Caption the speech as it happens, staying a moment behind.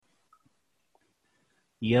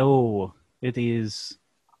Yo, it is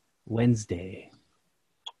Wednesday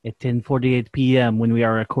at 10:48 p.m. when we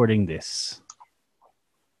are recording this.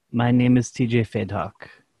 My name is TJ Fedhawk.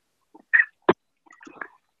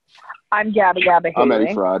 I'm Gabba Gabba I'm Eddie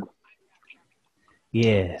Haley. Fraud.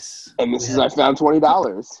 Yes. And this is I Found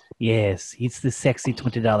 $20. Yes, it's the sexy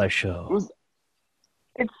 $20 show.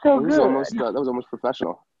 It's so good. That was almost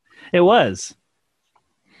professional. It was.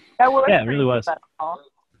 That was Yeah, it really was. professional.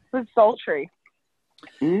 It was sultry.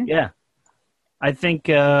 Mm-hmm. Yeah. I think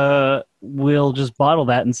we'll just bottle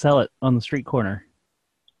that and sell it on the street corner.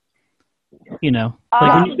 You know,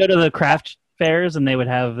 like when you go to the craft fairs and they would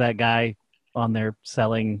have that guy on there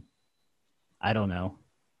selling, I don't know.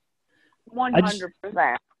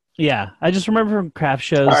 100%. Yeah, I just remember from craft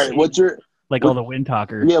shows. All right, all the Wind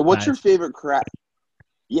Talker? Yeah, what's guys. your favorite craft?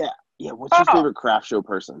 Yeah, what's your favorite craft show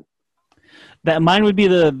person? That mine would be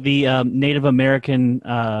the Native American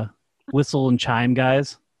whistle and chime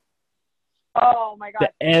guys. Oh my god!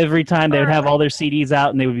 Every time they would have all their CDs out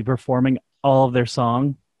and they would be performing all of their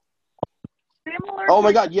song. Similar. Oh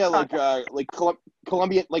my god, yeah, like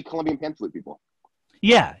Colombian pan flute people.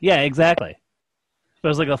 Yeah, exactly. So it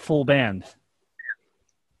was like a full band.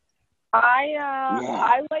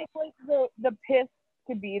 I like the piss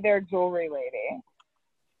to be their jewelry lady.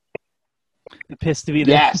 The piss to be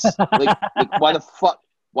there. Yes. like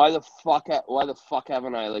why the fuck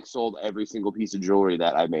haven't I sold every single piece of jewelry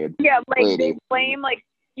that I made? Yeah, lady? They blame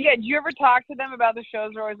do you ever talk to them about the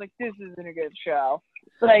shows? They're always like, "This isn't a good show."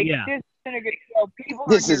 This isn't a good show.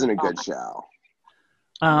 This isn't a good show.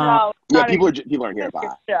 No, people aren't here to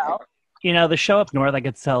buy. Show. You know, the show up north, I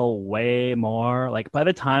could sell way more. Like by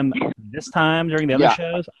the time this time during the other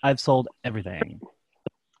shows, I've sold everything.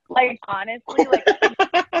 Like honestly,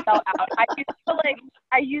 sell out.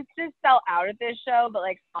 I used to sell out at this show, but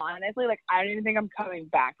honestly, I don't even think I'm coming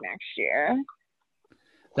back next year.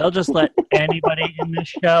 They'll just let anybody in this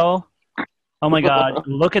show. Oh my god,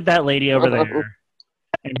 look at that lady over there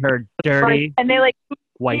and her dirty and they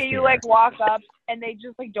white you walk up and they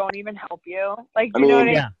just don't even help you. Know what I mean?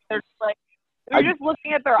 Yeah. They're they're just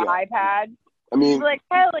looking at their iPad. I mean, hey,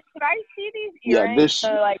 can I see these earrings? So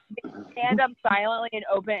they stand up silently and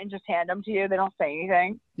open and just hand them to you. They don't say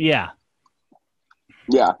anything. Yeah.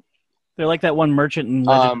 Yeah. They're like that one merchant in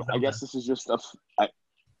Legend. I guess this is just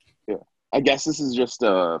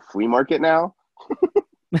a flea market now.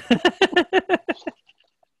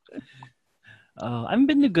 I haven't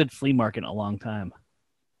been to a good flea market in a long time.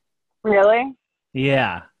 Really?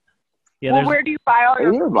 Yeah. Yeah. Well, where do you buy all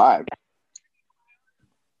your?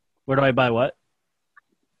 Where do I buy what?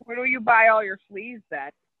 Where do you buy all your fleas then?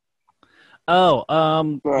 Oh,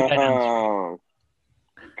 Do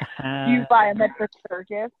you buy them at the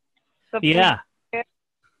circus? Yeah.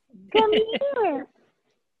 Come here,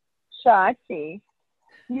 Shotzi.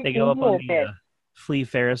 They go up on the flea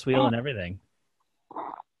Ferris wheel and everything.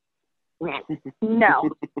 No.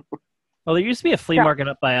 Well, there used to be a flea market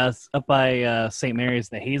up by St. Mary's,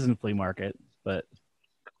 the Hazen Flea Market, but.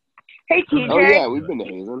 Hey, TJ. Oh yeah, we've been to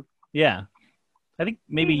Hazen. Yeah, I think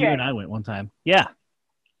maybe you and I went one time. Yeah.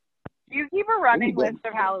 Do you keep a running list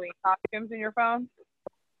of Halloween costumes in your phone?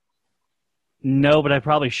 No, but I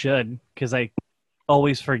probably should because I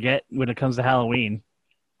always forget when it comes to Halloween.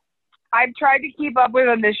 I've tried to keep up with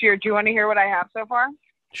them this year. Do you want to hear what I have so far?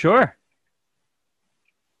 Sure.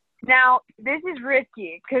 Now, this is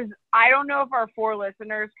risky because I don't know if our 4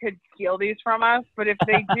 listeners could steal these from us, but if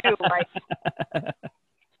they do,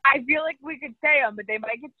 I feel like we could say them, but they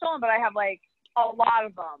might get stolen. But I have a lot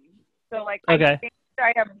of them, so okay. I think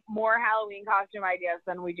I have more Halloween costume ideas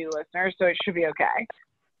than we do listeners, so it should be okay.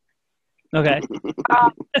 Okay.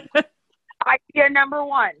 Idea number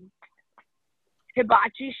 1: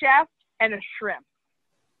 hibachi chef and a shrimp.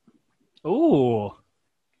 Ooh.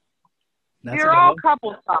 They're all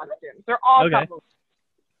couples costumes. They're all couples.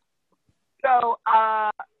 So,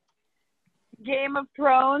 Game of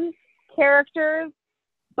Thrones characters,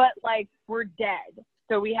 but we're dead.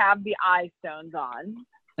 So we have the eye stones on.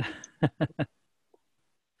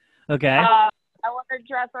 Okay. I want to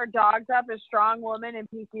dress our dogs up as Strong Woman and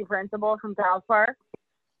PC Principal from South Park.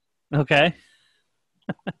 Okay.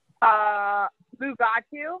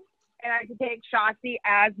 Mugatu, and I could take Shotzi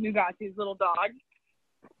as Mugatu's little dog.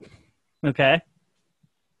 Okay.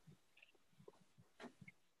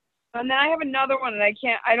 And then I have another one, and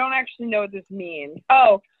I don't actually know what this means.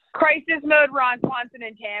 Oh, Crisis Mode, Ron Swanson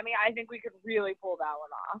and Tammy. I think we could really pull that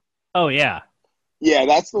one off. Oh, yeah. Yeah,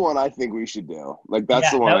 that's the one I think we should do.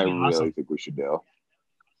 That's the one I really think we should do.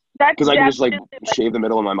 Because I can just shave the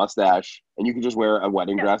middle of my mustache, and you can just wear a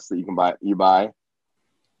wedding dress that you buy.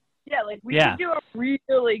 Yeah, we could do a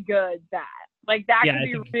really good that. Like that could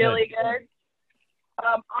be really good.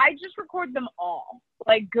 I just record them all,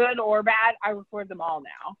 like good or bad. I record them all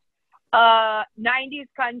now. 90s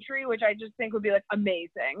country, which I just think would be like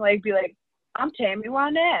amazing. Like be like, I'm Tammy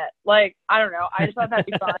Wynette. Like I don't know. I just thought that'd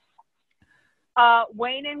be fun.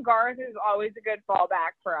 Wayne and Garth is always a good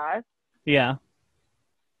fallback for us. Yeah.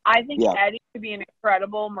 I think Eddie could be an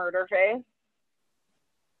incredible murder face.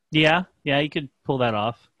 Yeah, you could pull that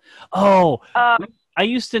off. Oh, I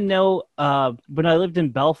used to know when I lived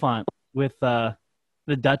in Bellefonte with the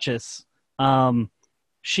Duchess.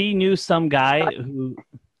 She knew some guy who.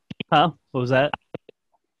 Huh? What was that?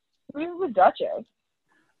 Who's the Duchess?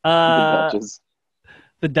 The Duchess.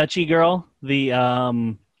 The Dutchy girl.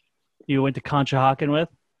 The you went to Conshohocken with.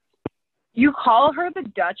 You call her the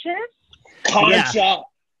Duchess? Conshohocken.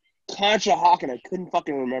 I couldn't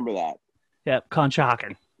fucking remember that. Yep,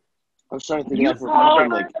 Conshohocken. I was trying to think of that for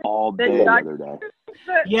like all day the other day.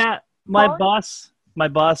 Yeah, my boss,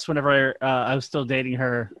 whenever I was still dating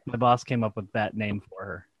her, my boss came up with that name for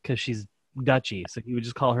her because she's Dutchy, so he would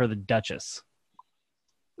just call her the Duchess.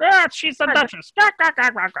 Yeah, she's the Duchess.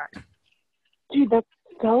 Dude, that's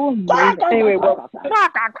so amazing. Anyway,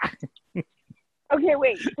 okay,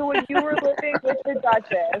 wait. So when you were living with the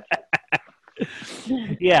Duchess,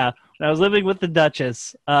 yeah, when I was living with the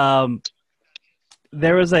Duchess,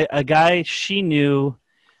 there was a guy she knew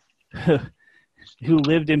who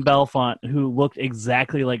lived in Bellefonte who looked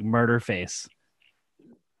exactly like Murderface.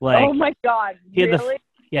 Like, oh my god, really?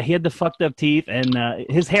 He had the fucked up teeth, and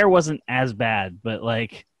his hair wasn't as bad, but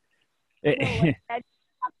like, I have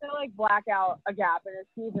to like black out a gap in his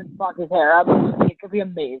teeth and fuck his hair up. It could be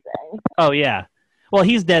amazing. Oh yeah, well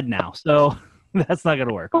he's dead now, so that's not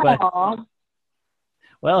gonna work. But,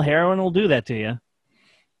 well, heroin will do that to you.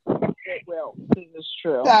 It will. This is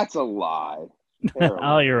true. That's a lie.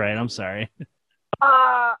 Oh, you're right. I'm sorry.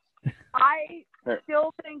 I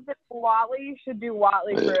still think that Watley should do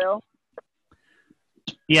Watley Crew.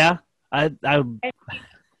 Yeah, that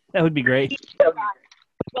would be great.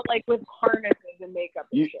 But like with harnesses and makeup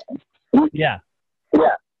and shit. Yeah.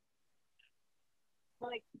 Yeah.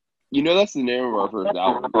 Like, you know that's the name of our first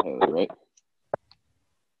album, right?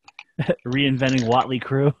 Reinventing Watley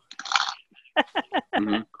Crew.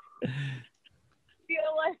 Mm-hmm.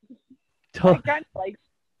 I kind of like.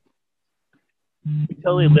 We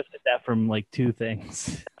totally lifted that from like two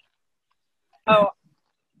things. Oh,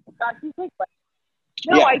 God,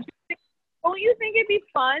 no, yeah. Don't you think it'd be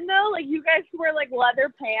fun though? Like you guys wear like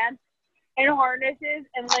leather pants and harnesses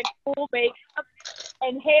and like full makeup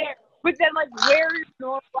and hair, but then like wear your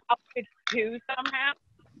normal outfits too somehow.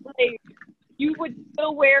 Like you would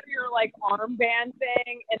still wear your like armband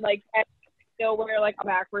thing and like still wear like a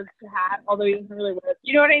backwards hat, although he doesn't really wear it.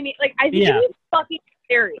 You know what I mean? Like I think it'd be fucking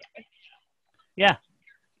serious. Yeah,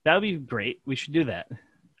 that would be great. We should do that.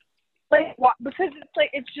 Like because it's like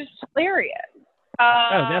it's just hilarious.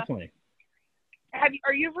 Oh, definitely.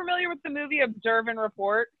 Are you familiar with the movie Observe and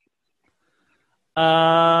Report?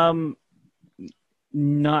 Not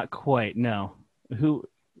quite. No. Who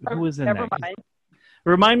was in Never that? Mind.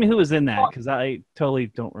 Remind me who was in that because I totally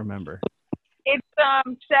don't remember. It's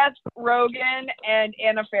Seth Rogen and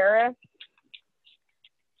Anna Faris.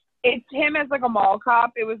 It's him as like a mall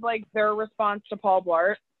cop. It was like their response to Paul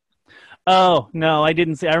Blart. Oh no, I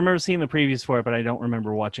didn't see. I remember seeing the previews for it, but I don't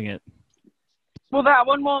remember watching it. Well, that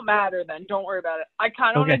one won't matter then. Don't worry about it. I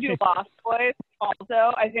kind of want to do Lost Boys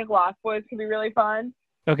also. I think Lost Boys could be really fun.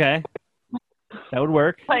 Okay. That would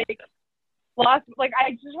work. I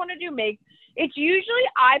just want to do it's usually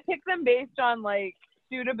I pick them based on like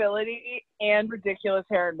suitability and ridiculous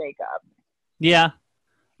hair and makeup. Yeah.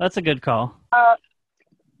 That's a good call.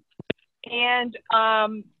 And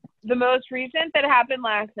the most recent that happened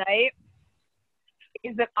last night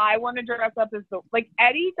is that I want to dress up as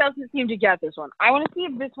Eddie doesn't seem to get this one. I want to see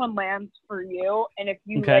if this one lands for you and if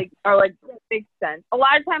you are like, this makes sense. A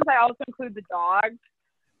lot of times I also include the dogs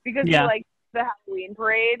because we like the Halloween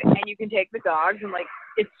parade and you can take the dogs and like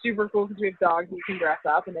it's super cool because we have dogs and you can dress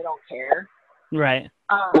up and they don't care. Right.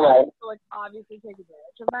 So like obviously take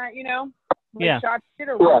advantage of that, you know? Like, Shotzi did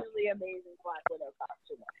a really amazing Black Widow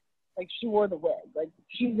costume. Like she wore the wig. Like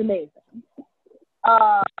she's amazing.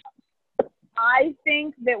 I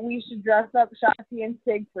think that we should dress up Shotzi and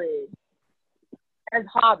Siegfried as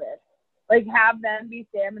hobbits. Like have them be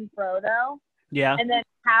Sam and Frodo. Yeah. And then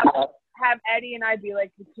have Eddie and I be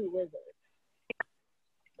like the two wizards.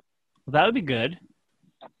 Well, that would be good.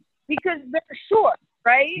 Because they're short,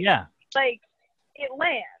 right? Yeah. Like it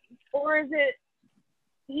lands. Or is it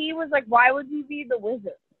he was like, why would we be the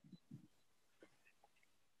wizard?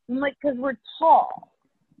 I'm like, because we're tall.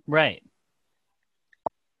 Right.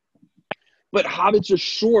 But hobbits are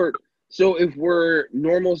short, so if we're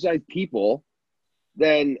normal-sized people,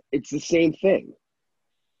 then it's the same thing.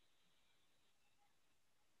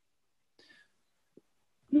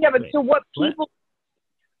 Yeah, but so what people...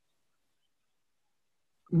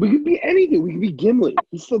 We could be anything. We could be Gimli.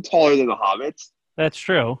 He's still taller than the hobbits. That's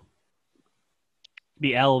true.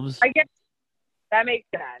 Be elves. I guess that makes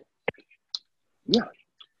sense. Yeah.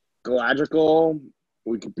 Galadriel.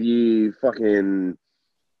 We could be fucking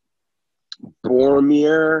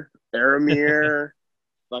Boromir, Aramir,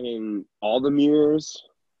 fucking all the Mirs.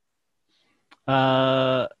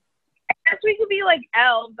 I guess we could be like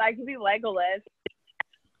elves. I could be Legolas.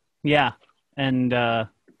 Yeah. And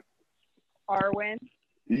Arwen.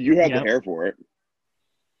 You have the hair for it.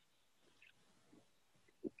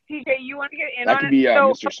 TJ, you want to get in that on could it? be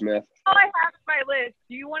So, Mr. Smith. all I have on my list.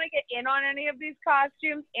 Do you want to get in on any of these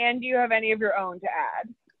costumes, and do you have any of your own to add?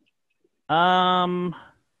 I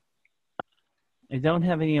don't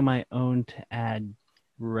have any of my own to add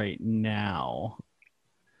right now,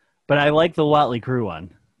 but I like the Watley Crew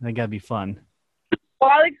one. I think that'd be fun.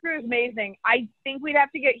 Watley Crew is amazing. I think we'd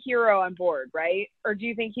have to get Hero on board, right? Or do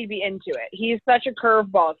you think he'd be into it? He's such a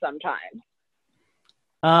curveball sometimes.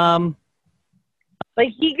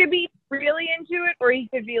 Like, he could be really into it, or he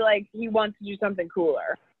could be like, he wants to do something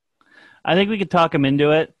cooler. I think we could talk him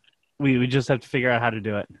into it. We just have to figure out how to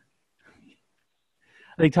do it.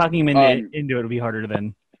 I think talking him into it would be harder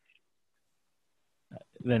than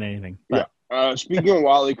anything. But. Yeah. Speaking of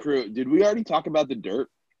Watley Crew, did we already talk about the dirt?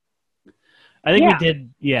 I think we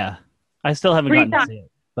did. Yeah. I still haven't gotten to see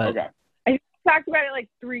it. But okay. I talked about it like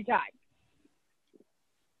 3 times.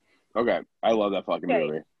 Okay. I love that fucking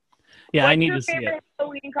movie. Yeah, What's I need your to see it. favorite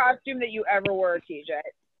Halloween costume that you ever wore, TJ?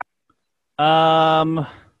 My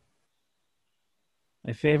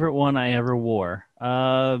favorite one I ever wore.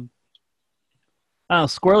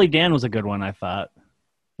 Squirrely Dan was a good one, I thought.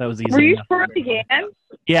 That was easy. Were you Squirrely Dan?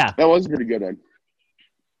 Yeah. That was a pretty good one.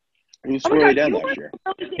 He was Squirrely Dan last year.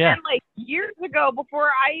 Yeah. Like years ago, before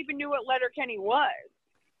I even knew what Letterkenny was.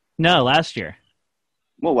 No, last year.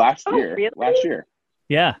 Well, last year. Really? Last year.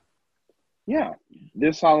 Yeah. Yeah.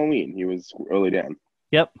 This Halloween, he was Squirrely Dan.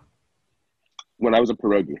 Yep. When I was a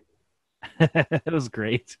pierogi. It was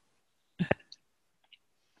great.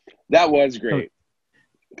 That was great.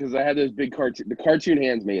 Because I had those big cartoon. The cartoon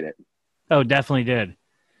hands made it. Oh, definitely did.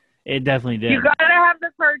 It definitely did. You gotta have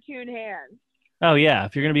the cartoon hands. Oh, yeah.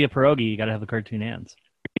 If you're going to be a pierogi, you got to have the cartoon hands.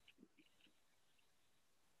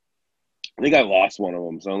 I think I lost one of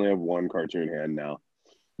them, so I only have one cartoon hand now.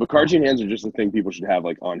 But cartoon hands are just the thing people should have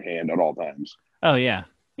like on hand at all times. Oh, yeah.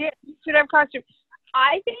 Yeah, you should have costumes.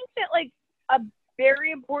 I think that like a very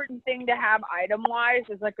important thing to have item-wise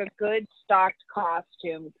is like a good stocked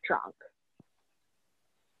costume trunk.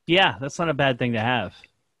 Yeah, that's not a bad thing to have.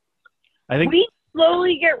 I think we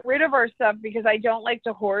slowly get rid of our stuff because I don't like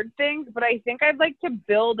to hoard things, but I think I'd like to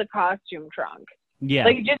build a costume trunk. Yeah.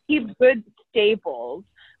 Like just keep good staples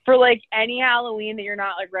for like any Halloween that you're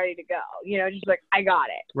not like ready to go. You know, just like I got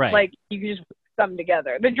it. Right. Like you can just put them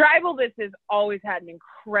together. The Dribble This has always had an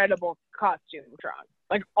incredible costume trunk.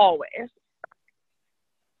 Like always.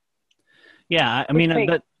 Yeah, I mean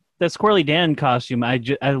that Squirrely Dan costume, I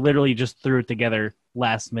literally just threw it together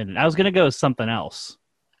last minute. I was gonna go with something else,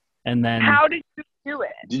 and then how did you do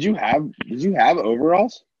it? Did you have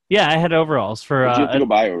overalls? Yeah, I had overalls for. Did you have to go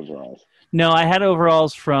buy overalls? No, I had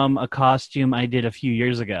overalls from a costume I did a few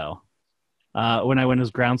years ago, when I went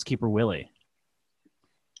as Groundskeeper Willie.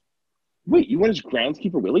 Wait, you went as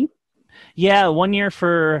Groundskeeper Willie? Yeah, one year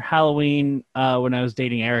for Halloween, when I was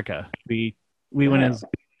dating Erica, we went as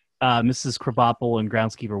Mrs. Krabappel and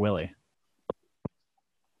Groundskeeper Willie.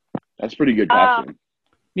 That's pretty good costume.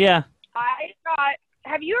 Yeah.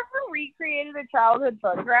 Have you ever recreated a childhood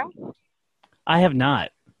photograph? I have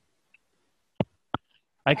not.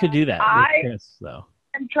 I could do that with Chris, though.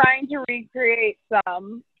 I'm trying to recreate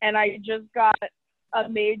some, and I just got a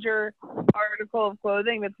major article of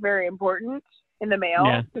clothing that's very important in the mail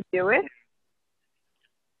to do it.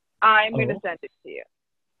 I'm going to send it to you.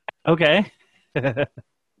 Okay.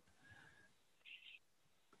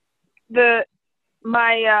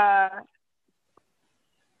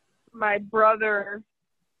 My brother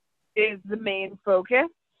is the main focus.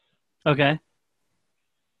 Okay.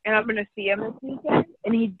 And I'm going to see him this weekend,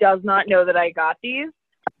 and he does not know that I got these,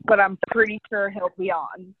 but I'm pretty sure he'll be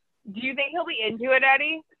on. Do you think he'll be into it,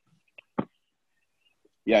 Eddie?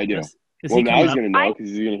 Yeah, I do. Well, now he's going to know because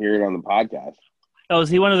he's going to hear it on the podcast. Oh, is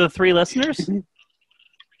he one of the 3 listeners?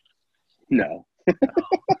 No.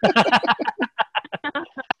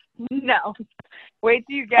 No. Wait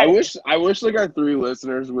till you get I wish like our 3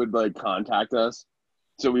 listeners would like contact us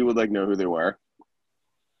so we would like know who they were.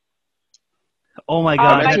 Oh my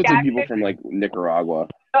god! That's like people from like Nicaragua.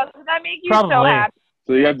 Doesn't that make you Probably. so happy?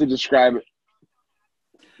 So you have to describe it.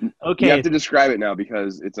 Okay. You have to describe it now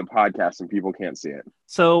because it's a podcast and people can't see it.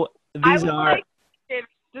 So these are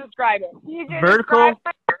describe it. You vertical, and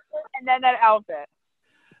then that outfit.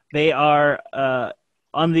 They are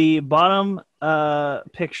on the bottom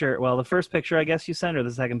picture. Well, the first picture, I guess you sent, or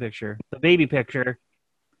the second picture. The baby picture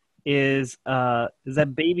is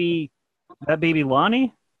that baby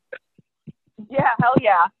Lonnie? Yeah, hell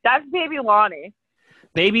yeah. That's baby Lonnie.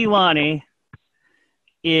 Baby Lonnie.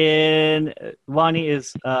 Lonnie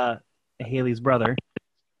is Haley's brother.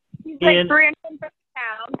 He's like 350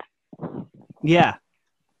 pounds. Yeah.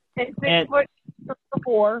 And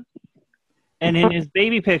 6'4". And in his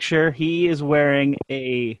baby picture, he is wearing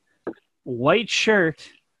a white shirt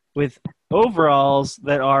with overalls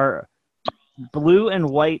that are blue and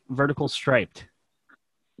white vertical striped.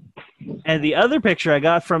 And the other picture I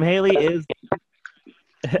got from Haley is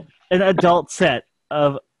an adult set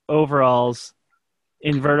of overalls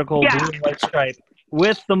in vertical blue and white stripe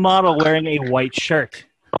with the model wearing a white shirt.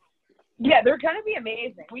 Yeah, they're going to be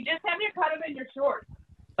amazing. We just have to cut them in your shorts.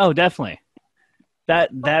 Oh, definitely.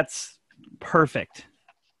 That's perfect.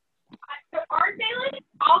 Aren't they like?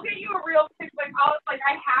 I'll get you a real picture.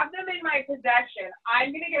 I have them in my possession.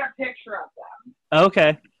 I'm gonna get a picture of them.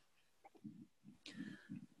 Okay.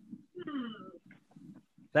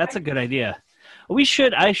 That's a good idea.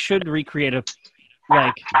 I should recreate a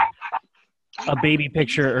baby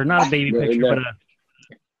picture, or not a baby picture, but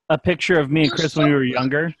a picture of me and Chris when we were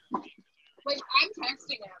younger. Like, I'm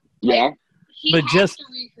texting him. Yeah. But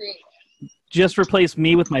just replace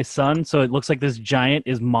me with my son, so it looks like this giant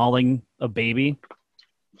is mauling a baby.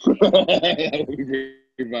 That would be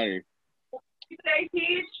funny. Say,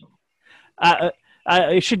 Teach?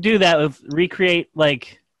 I should do that with recreate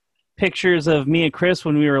like pictures of me and Chris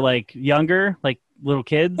when we were like younger, like little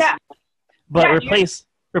kids. Yeah. But replace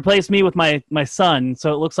me with my son,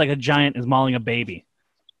 so it looks like a giant is mauling a baby.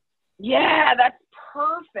 Yeah, that's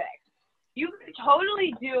perfect. You could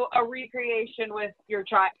totally do a recreation with your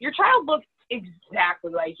child. Your child looks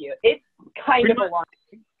exactly like you. It's kind of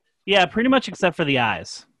alarming. Yeah, pretty much except for the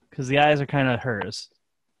eyes, because the eyes are kind of hers.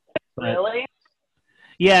 But, really?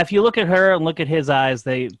 Yeah, if you look at her and look at his eyes,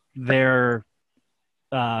 they're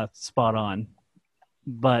spot on.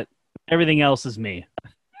 But everything else is me.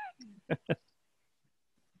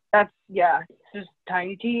 It's just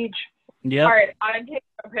Tiny Teach. Yep. All right, I'm taking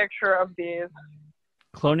a picture of these.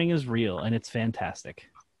 Cloning is real, and it's fantastic.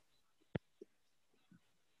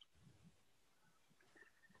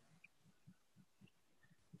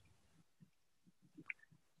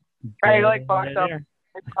 I like fucked up.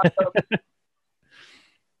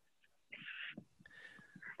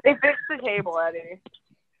 They fixed the table, Eddie.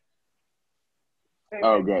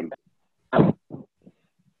 Oh, good.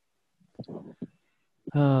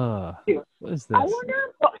 What is this? I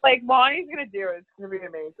wonder what Lonnie's gonna do. It's gonna be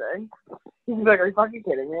amazing. He's like, "Are you fucking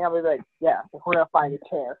kidding me?" I'll be like, "Yeah, we're gonna find a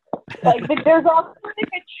chair." But there's also like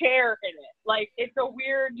a chair in it. Like, it's a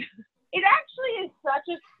weird. It actually is such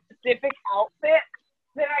a specific outfit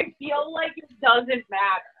that I feel like it doesn't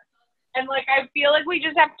matter. And I feel like we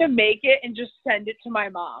just have to make it and just send it to my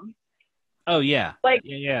mom. Oh yeah.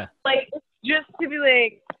 Yeah. Just to be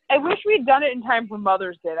like, I wish we'd done it in time for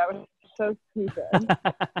Mother's Day. That was so stupid.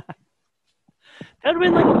 That would have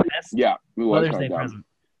been the best Mother's Day present.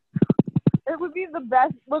 It would be the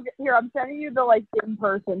best. Look here, I'm sending you the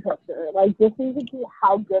in-person picture. Just so you can see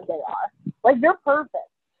how good they are. They're perfect.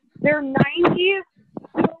 They're 90s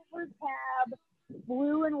silver tab,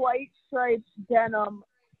 blue and white striped denim.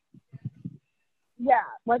 Yeah,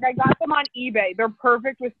 I got them on eBay. They're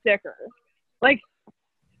perfect with stickers.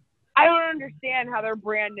 I don't understand how they're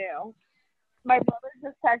brand new. My brother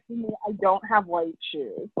just texted me, I don't have white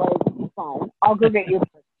shoes. Fine. I'll go get you.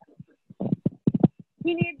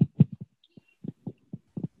 He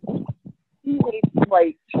hates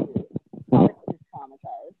white shoes. He's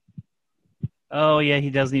traumatized. Oh, yeah, he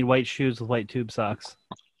does need white shoes with white tube socks.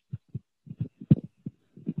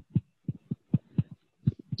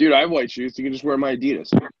 Dude, I have white shoes. You can just wear my Adidas.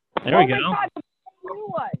 There we go. God, new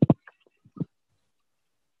one.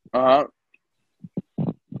 Uh-huh.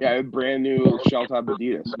 Yeah, I have brand new shell top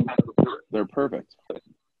Adidas. They're perfect.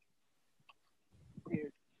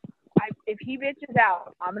 Dude, if he bitches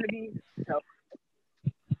out, I'm going to be so...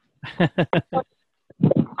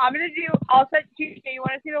 I'm going to do... I'll set you... You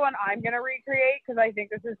want to see the one I'm going to recreate? Because I think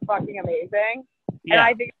this is fucking amazing. Yeah. And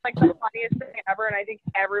I think it's the funniest thing ever, and I think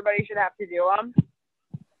everybody should have to do them.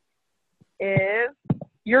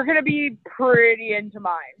 You're going to be pretty into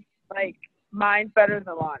mine. mine's better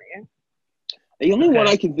than Lonnie. The only one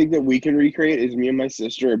I can think that we can recreate is me and my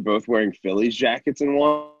sister are both wearing Phillies jackets in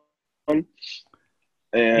one.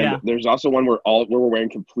 And there's also one where we're wearing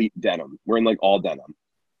complete denim. We're in like all denim.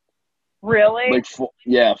 Really? Like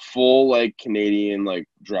full like Canadian like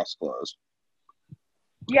dress clothes.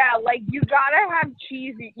 Yeah, like you gotta have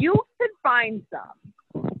cheesy. You could find some.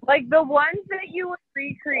 Like the ones that you would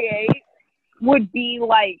recreate would be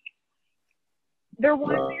like they're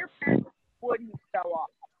ones that your parents wouldn't show off.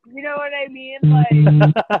 You know what I mean?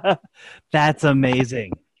 Like that's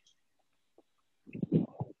amazing. Do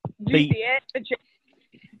you see it?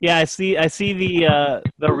 Yeah, I see the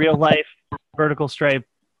real life vertical stripe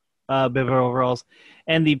Bibber overalls,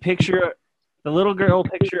 and the picture, the little girl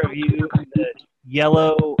picture of you in the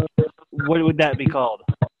yellow. What would that be called?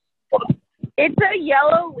 It's a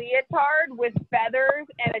yellow leotard with feathers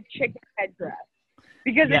and a chicken headdress.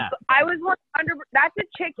 Because I was 100. That's a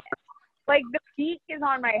chicken. Like the beak is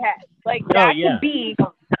on my head. Like that's a beak,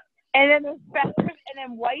 and then there's feathers, and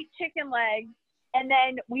then white chicken legs. And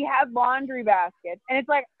then we have laundry baskets. And it's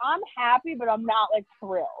like, I'm happy, but I'm not, like,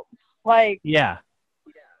 thrilled. Like,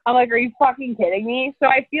 I'm like, are you fucking kidding me? So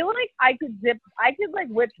I feel like I could, like,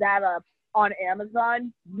 whip that up on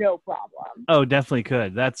Amazon. No problem. Oh, definitely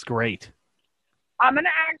could. That's great. I'm going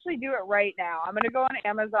to actually do it right now. I'm going to go on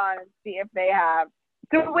Amazon and see if they have.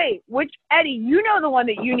 So wait, Eddie, you know the one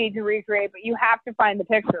that you need to recreate, but you have to find the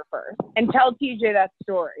picture first. And tell TJ that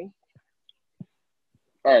story.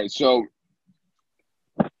 All right, so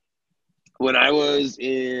when I was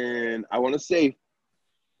in, I want to say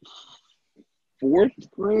fourth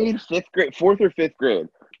or fifth grade,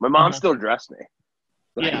 my mom still dressed me.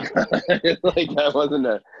 Yeah. Like that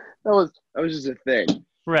was just a thing.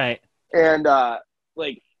 Right. And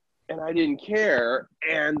and I didn't care.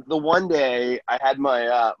 And the one day I had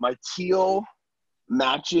my my teal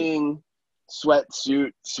matching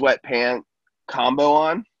sweatsuit, sweatpant combo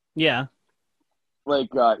on. Yeah. Like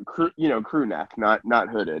crew neck, not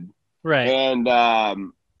hooded. Right. And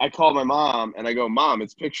I called my mom and I go, Mom,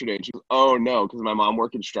 it's picture day. And she goes, oh no, because my mom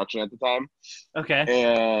worked construction at the time. Okay.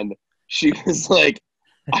 And she was like,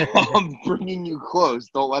 I'm bringing you close.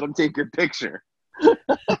 Don't let him take your picture.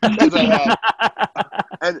 Because I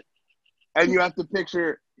had, and you have to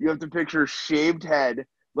picture shaved head,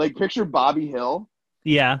 like picture Bobby Hill.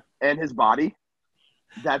 Yeah. And his body.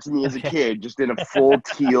 That's me as a kid, just in a full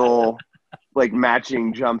teal, like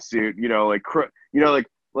matching jumpsuit.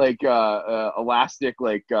 Elastic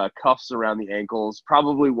cuffs around the ankles,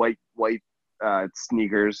 probably white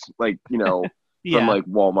sneakers, from like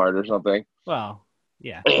Walmart or something. Well,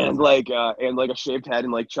 yeah. And a shaved head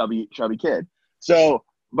and like chubby kid. So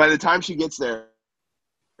by the time she gets there,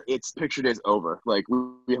 it's picture day's over. Like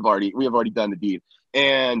we have already done the deed.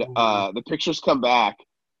 And the pictures come back,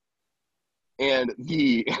 and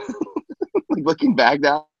the looking back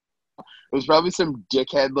now, it was probably some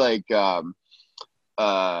dickhead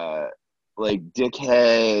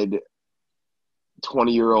dickhead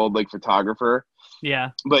 20-year-old photographer.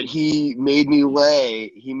 Yeah. But he made me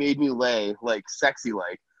lay like sexy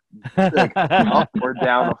up or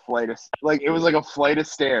down a flight of it was like a flight of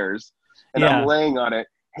stairs, and I'm laying on it,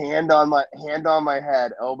 hand on my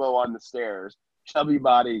head, elbow on the stairs, chubby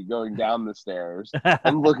body going down the stairs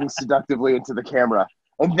and looking seductively into the camera.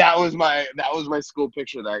 And that was my school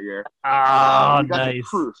picture that year. Oh, you got nice. The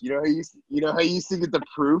proof. You know how you used to get the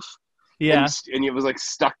proof? Yeah. And it was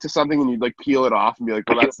stuck to something, and you'd peel it off and be like,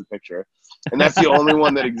 well, that's the picture. And that's the only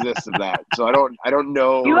one that exists of that. So I don't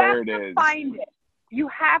know where it is. You have to find it. You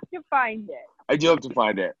have to find it. I do have to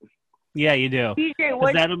find it. Yeah, you do.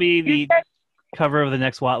 TJ, that'll be the cover of the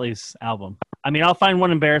next Watley's album. I mean, I'll find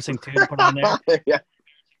one embarrassing too to put on there. Yeah.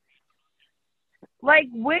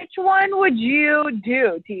 Which one would you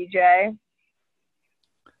do, TJ?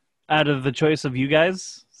 Out of the choice of you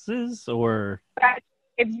guys, or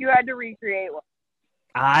if you had to recreate one?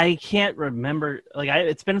 I can't remember.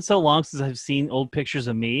 It's been so long since I've seen old pictures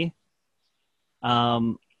of me.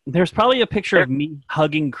 There's probably a picture of me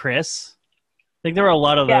hugging Chris. I think there were a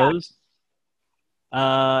lot of those.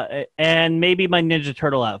 And maybe my Ninja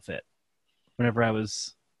Turtle outfit whenever I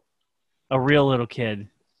was a real little kid.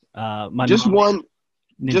 One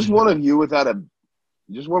with you without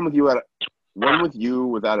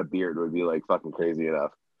a beard would be fucking crazy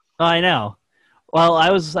enough. Oh, I know. Well,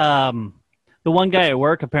 I was the one guy at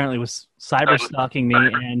work apparently was cyber stalking me,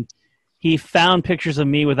 and he found pictures of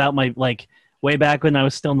me without my way back when I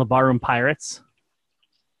was still in the Barroom Pirates,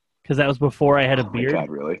 because that was before I had a beard. My God,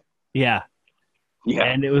 really? Yeah. Yeah.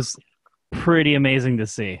 And it was pretty amazing to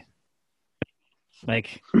see. I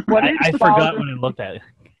forgot when I looked at it.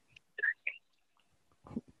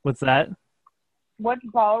 What's that? What's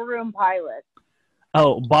Ballroom Pilot?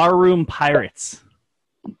 Oh, Barroom Pirates.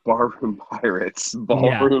 Barroom Pirates.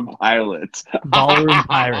 Ballroom Pilots. Ballroom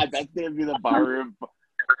Pirates. That's going to be the Barroom.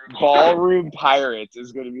 Ballroom Pirates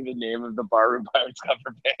is going to be the name of the Barroom Pirates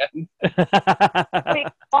cover band. Wait,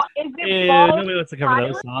 is it Yeah, Ballroom nobody wants to cover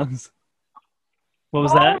those Pilot? songs. What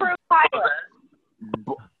was that? Ballroom Pilot.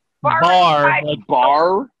 Bar. Pilot. Like,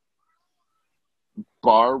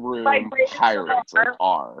 Barroom Like Pirates. Like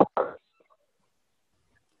R.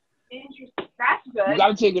 Interesting. That's good. You got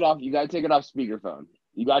to take it off. You got to take it off speakerphone.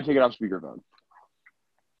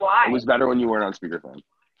 Why? It was better when you weren't on speakerphone.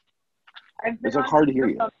 I've been It's like on hard to hear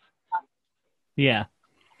you. speakerphone. yeah.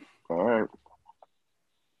 All right.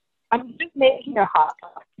 I'm just making a hot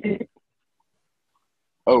dog.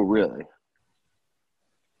 Oh, really?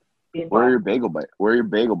 Where are your bagel bites? Where are your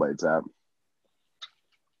bagel bites at?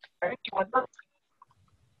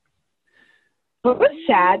 What was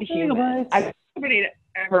sad human? I don't nobody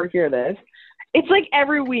ever hear this. It's like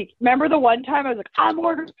every week. Remember the one time I was like, I'm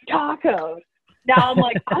ordering tacos. Now I'm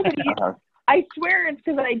like, I'm gonna eat. I swear it's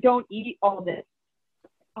because I don't eat all this.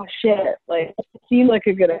 Oh shit! Like, it seemed like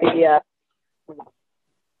a good idea.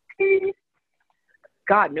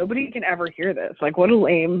 God, nobody can ever hear this. Like, what a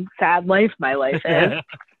lame, sad life my life is.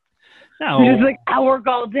 No. Just like, I work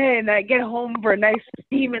all day and I get home for a nice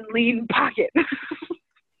steaming lean pocket.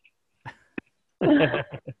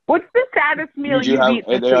 What's the saddest meal you've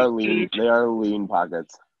eaten this week? They are lean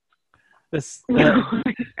pockets.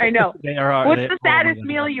 I know. They are. What's the saddest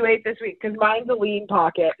meal you ate this week? Because mine's a lean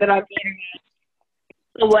pocket that I'm eating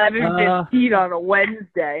at 11:15 on a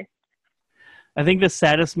Wednesday. I think the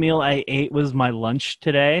saddest meal I ate was my lunch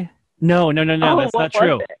today. No, that's not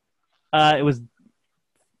true. It was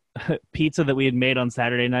pizza that we had made on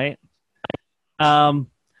Saturday night. But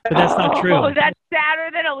that's not true. Oh, that's sadder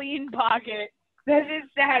than a lean pocket. That is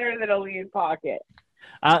sadder than a lean pocket.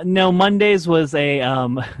 No, Mondays was a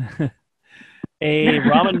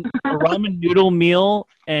ramen noodle meal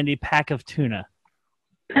and a pack of tuna.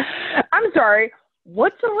 I'm sorry.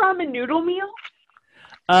 What's a ramen noodle meal?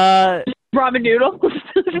 Ramen noodles.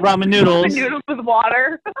 Ramen noodles. Ramen noodles with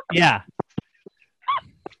water. Yeah.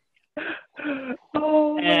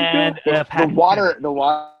 Oh my And God.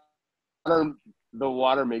 The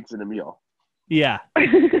water makes it a meal. Yeah.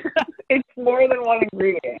 It's more than one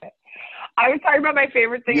ingredient. I was talking about my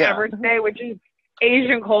favorite thing ever today, which is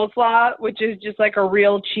Asian coleslaw, which is just like a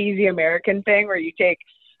real cheesy American thing where you take,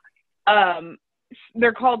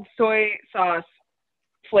 they're called soy sauce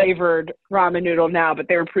flavored ramen noodle now, but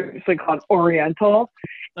they were previously called Oriental.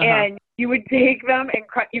 Uh-huh. And you would take them and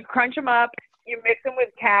you crunch them up, you mix them with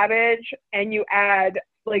cabbage, and you add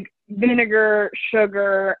like vinegar,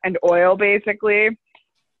 sugar, and oil basically,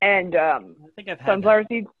 and I think I've had sunflower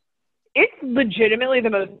seeds. It's legitimately the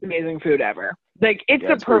most amazing food ever. Like, it's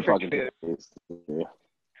the perfect food. Tasty.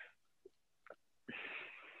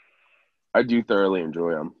 I do thoroughly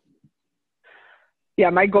enjoy them. Yeah,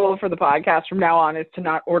 my goal for the podcast from now on is to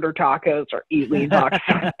not order tacos or eat lean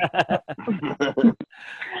tacos.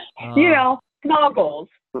 You know, small goals.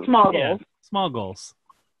 Small yeah, goals. small goals.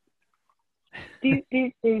 We have to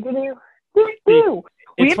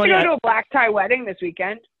It's go funny, to a black tie wedding this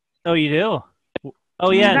weekend. Oh, you do?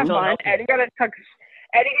 Oh, yeah. Isn't that fun? Eddie got a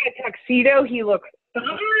tuxedo. He looks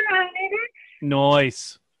fine.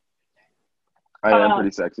 Nice. I am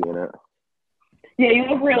pretty sexy in it. Yeah, you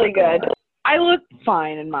look really good. I look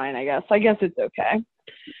fine in mine, I guess. I guess it's okay.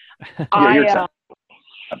 You're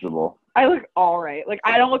acceptable. I look all right. Like,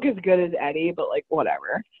 I don't look as good as Eddie, but, like,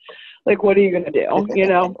 whatever. Like, what are you going to do, you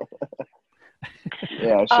know?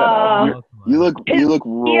 Yeah, shut up. You look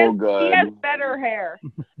real good. He has better hair.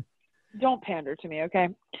 Don't pander to me, okay?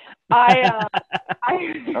 I'm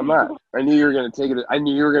not. I knew you were gonna take it. I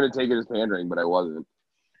knew you were gonna take it as pandering, but I wasn't.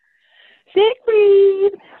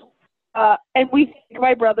 Siegfried. And we think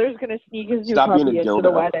my brother's gonna sneak his new puppy into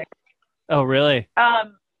the wedding. Oh, really?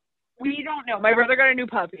 We don't know. My brother got a new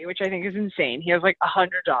puppy, which I think is insane. He has like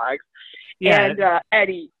 100 dogs. Yeah. And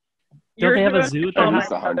Eddie, don't they have a zoo?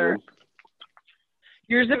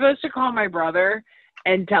 You're supposed to call my brother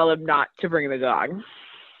and tell him not to bring the dog.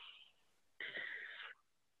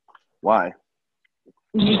 Why?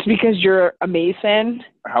 Just because you're a Mason.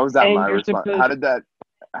 How is that my responsibility? How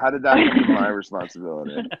did that become my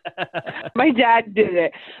responsibility? My dad did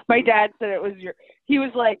it. My dad said it was he was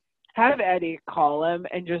like, have Eddie call him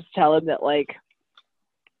and just tell him that, like,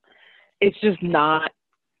 it's just not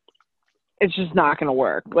going to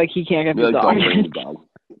work. Like, he can't get the dog. Don't bring the dog.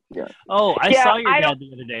 Yeah. Oh, I saw your dad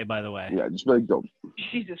the other day, by the way. Yeah, just be like, don't.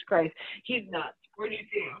 Jesus Christ. He's nuts. Where do you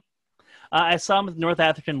see him? I saw him at the North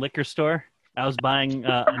Atherton liquor store. I was buying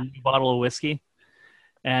a new bottle of whiskey,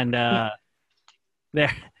 and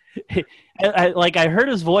there, I heard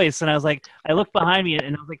his voice, and I was like, I looked behind me,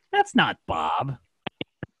 and I was like, that's not Bob.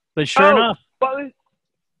 But sure enough,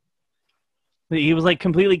 he was like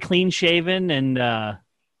completely clean shaven and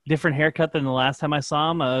different haircut than the last time I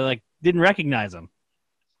saw him. I didn't recognize him.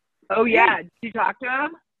 Oh yeah, did you talk to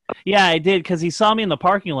him? Yeah, I did because he saw me in the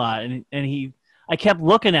parking lot, and I kept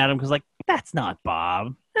looking at him because that's not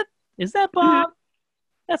Bob. Is that Bob?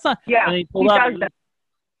 That's not. Yeah, and he pulled up,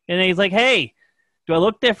 and he's like, "Hey, do I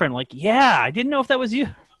look different?" Like, yeah, I didn't know if that was you.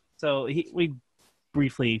 So we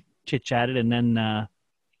briefly chit chatted, and then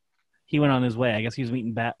he went on his way. I guess he was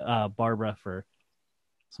meeting Barbara for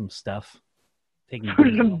some stuff. Taking for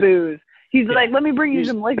some booze. He's like, "Let me bring you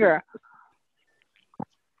some liquor."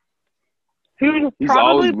 He's probably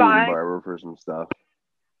always buying Barbara for some stuff.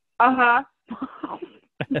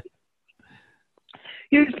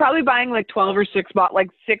 He was probably buying 12 or 6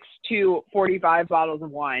 6 to 45 bottles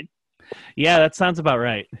of wine. Yeah, that sounds about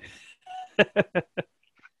right.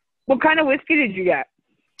 What kind of whiskey did you get?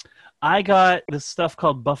 I got this stuff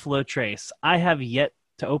called Buffalo Trace. I have yet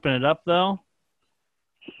to open it up though.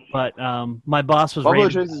 But my boss was Buffalo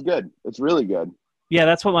Trace is good. It's really good. Yeah,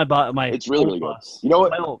 that's what it's really good. You know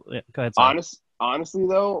what? Go ahead. Sorry. Honestly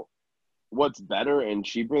though, what's better and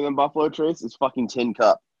cheaper than Buffalo Trace is fucking Tin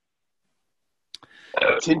Cup.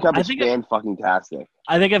 Tin Cup is fan-fucking-tastic.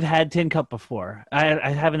 I think I've had Tin Cup before. I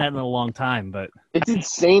haven't had it in a long time, but it's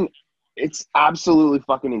insane. It's absolutely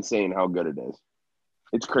fucking insane how good it is.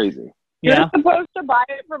 It's crazy. Yeah. You're supposed to buy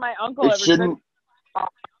it for my uncle. It shouldn't.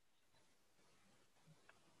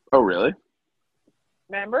 Oh really?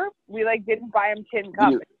 Remember, we didn't buy him Tin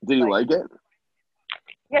Cup. Did he like it?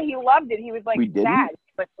 Yeah, he loved it. He was sad.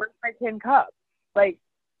 But where's my Tin Cup?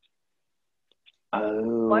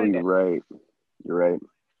 Oh, you're right. You're right.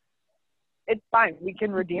 It's fine. We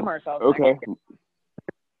can redeem ourselves. Okay.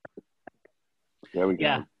 Yeah, we can.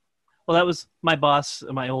 Yeah. Well, that was my boss,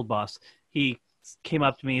 my old boss. He came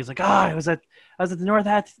up to me. He's like, I was at the North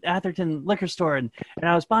Atherton liquor store, and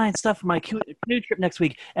I was buying stuff for my canoe trip next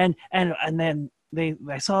week, and then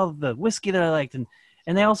I saw the whiskey that I liked, and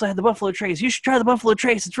they also had the Buffalo Trace. You should try the Buffalo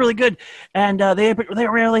Trace. It's really good, and they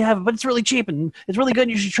rarely have it, but it's really cheap and it's really good.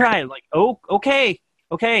 And you should try it. Like, oh, okay,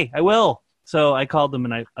 I will. So I called them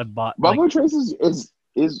and I bought Buffalo Trace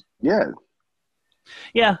is yeah.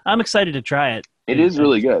 Yeah, I'm excited to try it. It is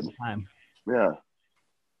really good. Yeah.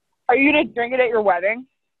 Are you gonna drink it at your wedding?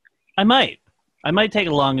 I might take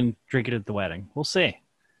it along and drink it at the wedding. We'll see.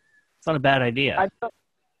 It's not a bad idea.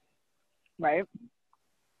 Right.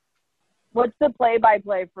 What's the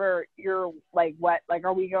play-by-play for your what?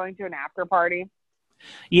 Are we going to an after party?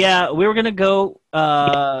 Yeah, we were gonna go.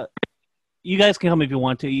 You guys can come if you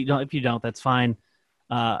want to. You don't. If you don't, that's fine.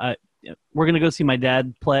 We're gonna go see my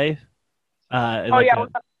dad play.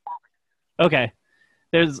 Okay.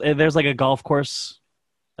 There's a golf course,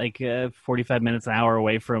 45 minutes, an hour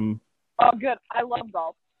away from. Oh, good. I love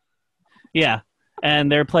golf. Yeah,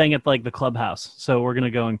 and they're playing at the clubhouse, so we're gonna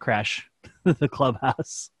go and crash the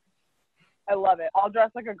clubhouse. I love it. I'll dress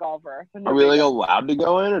like a golfer. Are we allowed to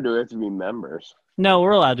go in, or do we have to be members? No,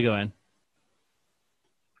 we're allowed to go in.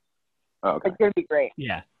 Oh, okay. It's gonna be great.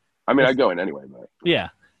 Yeah. I mean, I'd go in anyway, but yeah.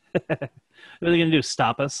 What are they gonna do?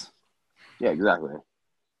 Stop us? Yeah, exactly.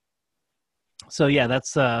 So yeah,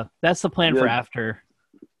 that's the plan for after.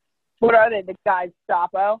 What are they? The guys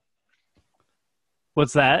Stapo?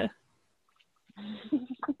 What's that?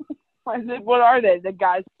 I said, what are they? The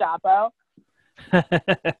guys Stapo?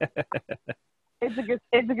 It's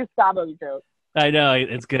a Gestapo joke. I know,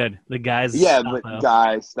 it's good. The guys. Yeah, Stapo. but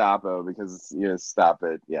guys Stapo because stop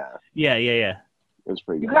it. Yeah. Yeah. It was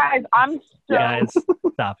pretty good. You guys, I'm so. Guys,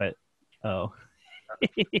 stop it. Oh.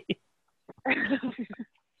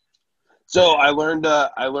 So I learned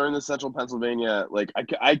the Central Pennsylvania,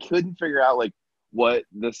 I couldn't figure out what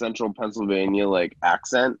the Central Pennsylvania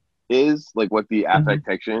accent is, what the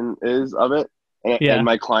affectation is of it. And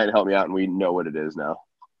my client helped me out and we know what it is now.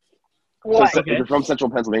 What? So if you're from Central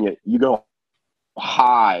Pennsylvania, you go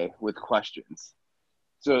high with questions.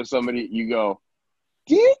 So you go,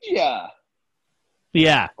 did ya?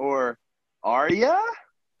 Yeah. Or are ya?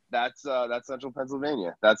 That's Central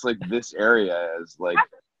Pennsylvania. That's this area is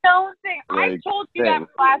Don't think I told you that for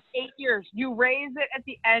the last 8 years. You raise it at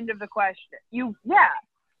the end of the question. Yeah,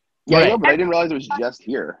 right. I know, but I didn't realize it was just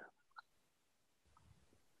here.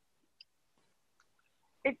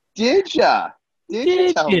 Did ya? Did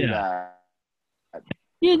you tell me that?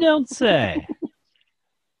 You don't say.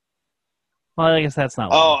 Well, I guess that's not.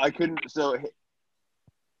 Oh, I couldn't. So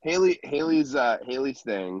Haley's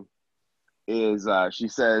thing is she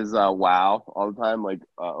says "wow" all the time, like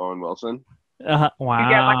Owen Wilson.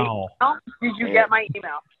 Wow. Did you get my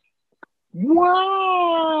email?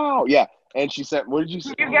 Wow. Yeah. And she said, what did you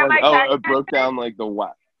say? Did you get my It broke down like the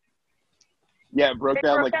what? Yeah, it broke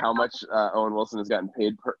down like how much Owen Wilson has gotten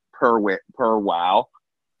paid per wow.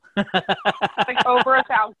 Like over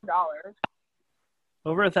 $1,000.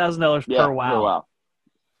 Over $1,000 Yeah, per wow.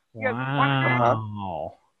 Per wow.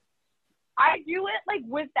 Wow. I do it like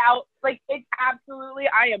without, like, it's absolutely,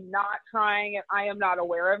 I am not trying and I am not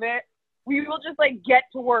aware of it. We will just like get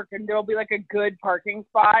to work and there'll be like a good parking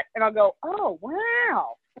spot and I'll go, oh,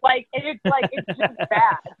 wow. Like, and it's like, it's just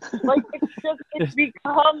bad. Like, it's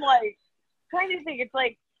become like, trying to think, it's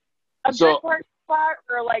like a good parking spot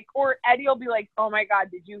or Eddie will be like, oh my God,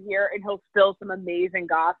 did you hear? And he'll spill some amazing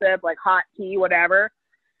gossip, like hot tea, whatever.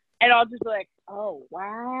 And I'll just be like, oh,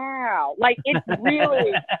 wow. Like, it's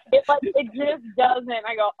really, it just doesn't.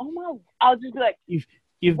 I go, oh my, I'll just be like,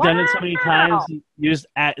 You've done it so many times. You just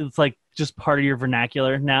it's like just part of your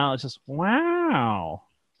vernacular now. It's just, wow.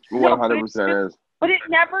 100% is. But it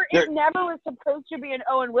never was supposed to be an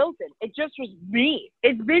Owen Wilson. It just was me.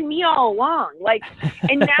 It's been me all along. Like,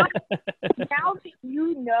 and now that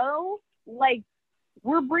you know, like,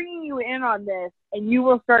 we're bringing you in on this, and you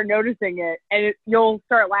will start noticing it, and you'll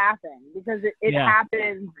start laughing because it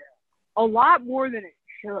happens a lot more than it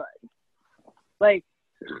should. Like,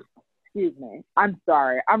 excuse me, I'm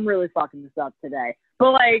sorry, I'm really fucking this up today,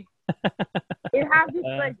 but like, it happens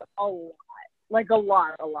like a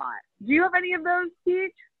lot. Do you have any of those,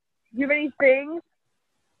 Teach? Do you have any things?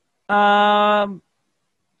 I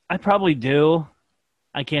probably do.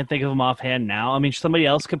 I can't think of them offhand now. I mean, somebody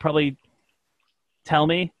else could probably tell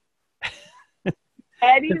me.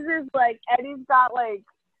 Eddie's is like, Eddie's got like.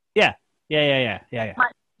 Yeah.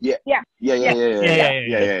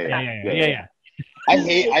 I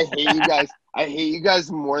hate you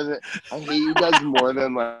guys more than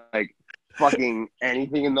like fucking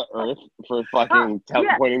anything in the earth for fucking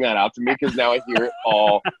pointing that out to me because now I hear it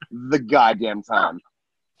all the goddamn time.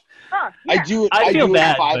 I do it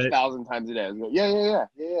 5,000 times a day. I go,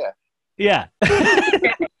 yeah.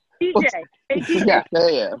 DJ. Yeah.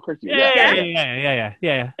 Of course you. Yeah.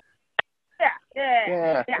 Yeah.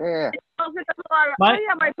 Oh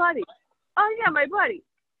yeah, my buddy. Oh yeah, my buddy.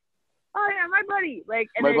 Like,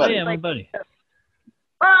 and my buddy. My buddy.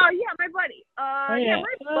 Oh yeah, my buddy.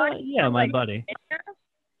 my buddy.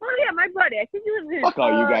 Oh yeah, my buddy. I think he was in. Fuck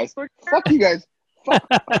all you guys. Fuck you guys.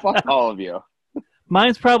 Fuck all of you.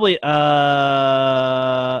 Mine's probably so.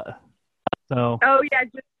 Oh yeah,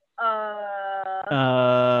 just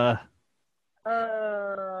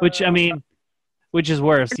which is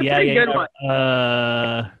worse? It's a pretty good one.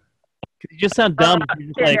 You just sound dumb.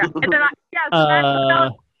 And then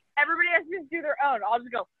everybody has to just do their own. I'll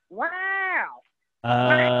just go, wow.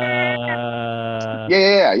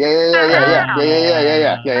 Yeah.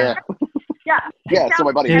 Yeah. So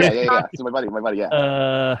my buddy. Yeah. So my buddy.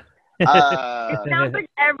 Yeah. It sounds like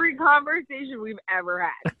every conversation we've ever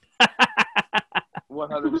had.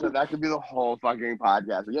 100%. That could be the whole fucking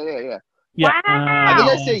podcast. Yeah. Wow. I think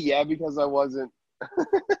I say yeah because I wasn't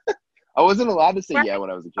allowed to say yeah when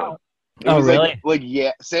I was a kid. It was really? Like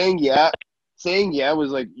yeah, saying yeah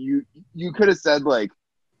was like you could have said like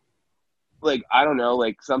I don't know,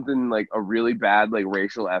 like something like a really bad like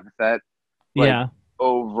racial epithet. Like,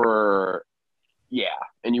 over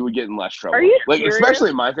and you would get in less trouble. Are you like serious?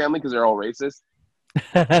 Especially in my family because they're all racist.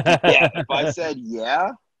 Yeah, if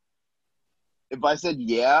I said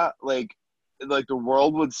like the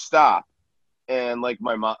world would stop and like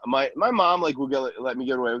my mom like would let me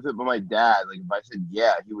get away with it, but my dad, like if I said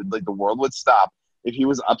yeah, he would, like, the world would stop. If he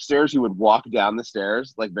was upstairs, he would walk down the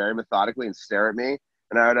stairs like very methodically and stare at me,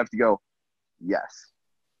 and I would have to go yes,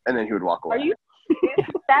 and then he would walk away. Are you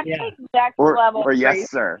serious? That's like next level. Or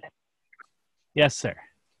yes, sir. Yes, sir.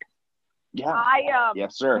 Yeah.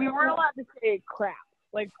 Yes, sir. We weren't allowed to say crap.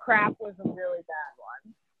 Like, crap was a really bad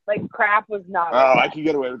one. Like, crap was not. Oh, I could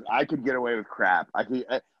get away with crap. I could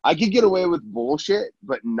get away with bullshit,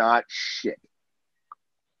 but not shit.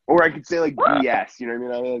 Or I could say like BS. You know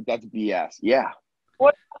what I mean? Like, that's BS. Yeah.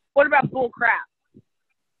 What about bull crap?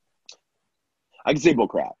 I can say bull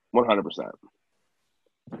crap. 100%.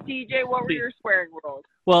 DJ, what were your swearing rules?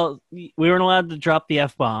 Well, we weren't allowed to drop the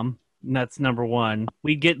F-bomb. And that's number one.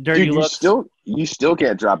 We get dirty looks. You still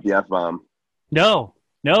can't drop the F-bomb. No,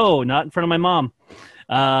 not in front of my mom.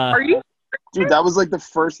 Are you? Dude, that was like the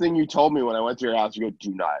first thing you told me when I went to your house. You go,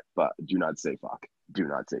 do not say fuck.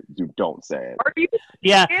 Don't say it. Are you?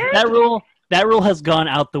 Yeah, that rule has gone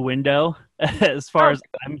out the window as far as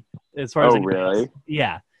really?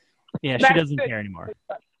 Yeah, she doesn't care anymore.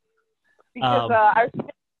 Because I was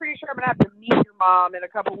pretty sure I'm gonna have to meet your mom in a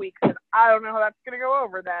couple weeks, and I don't know how that's gonna go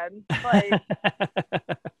over then. Like,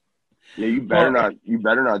 Yeah, you better not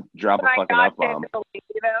drop a fucking F-bomb.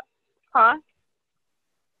 Huh?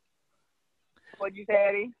 What'd you say,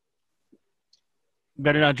 Eddie?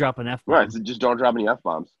 Better not drop an F-bomb. Right, so just don't drop any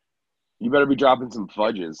F-bombs. You better be dropping some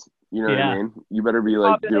fudges. You know what I mean? You better be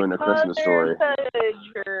like doing a Christmas story.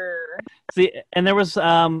 See, and there was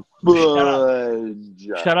Fudge.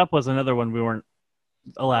 Shut Up was another one we weren't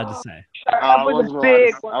allowed to say. I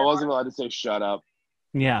wasn't allowed to say shut up.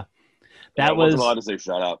 Yeah. I wasn't allowed to say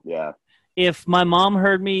shut up, yeah. If my mom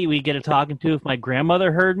heard me, we'd get a talking to. If my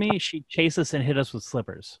grandmother heard me, she'd chase us and hit us with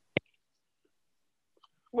slippers.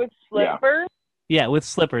 With slippers? Yeah, with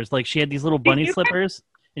slippers. Like she had these little bunny slippers,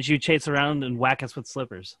 and she would chase around and whack us with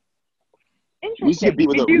slippers. Interesting. We used to get beat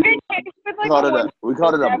with we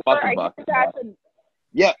called it a buck-a-buck.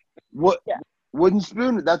 Yeah. What? Yeah. Wooden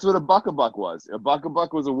spoon. That's what a buck-a-buck was. A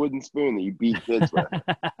buck-a-buck was a wooden spoon that you beat kids with.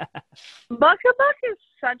 Buck-a-buck is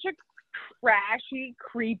such a trashy,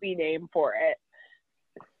 creepy name for it.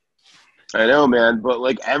 I know, man, but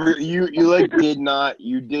like you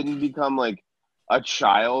didn't become like a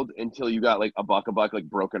child until you got like a buck-a-buck like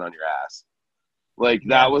broken on your ass. Like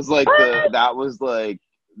that was like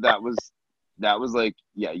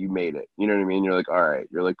yeah, you made it. You know what I mean? You're like, all right,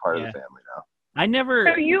 you're like part of the family now. I never.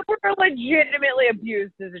 So you were legitimately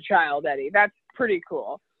abused as a child, Eddie. That's pretty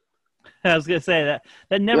cool. I was gonna say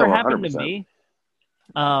that never happened 100%. to me.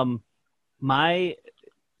 My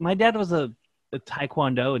dad was a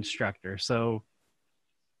Taekwondo instructor, so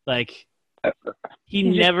like he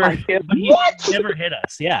never hit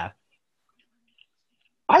us. Yeah.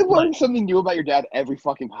 I learned something new about your dad every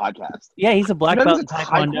fucking podcast. Yeah, he's a black belt in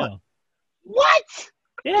Taekwondo. What?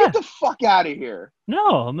 Yeah. Get the fuck out of here.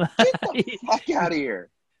 No. Get the fuck out of here.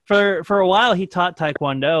 For a while, he taught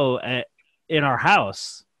Taekwondo in our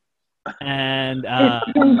house. And, I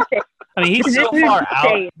mean, he's so far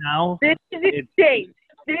out now. This is insane.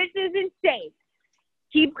 This is insane.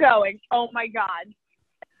 Keep going. Oh, my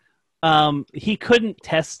God. He couldn't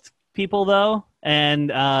test people, though. And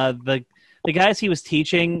the guys he was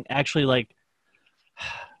teaching actually, like,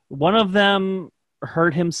 one of them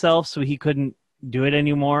hurt himself, so he couldn't do it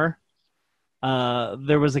anymore.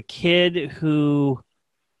 There was a kid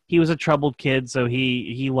he was a troubled kid, so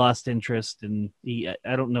he lost interest, and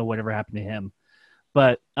I don't know whatever happened to him.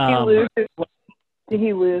 But did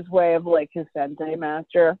he lose way of like his sensei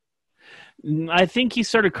master? I think he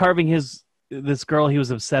started carving this girl he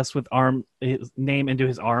was obsessed with his name into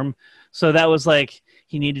his arm. So that was like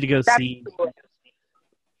he needed to go see. Cool.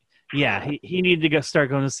 Yeah, he needed to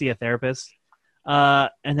start going to see a therapist.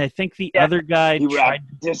 And I think the other guy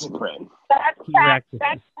tried discipline. That's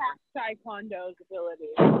Taekwondo's ability.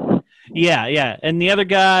 Yeah. And the other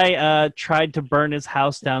guy tried to burn his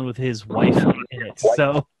house down with his wife in it.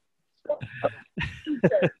 So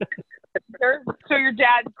So your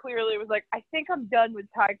dad clearly was like, I think I'm done with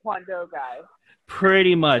Taekwondo, guys.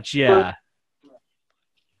 Pretty much, yeah.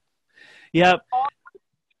 Yep. All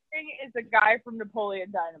is a guy from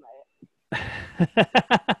Napoleon Dynamite.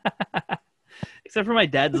 Except for my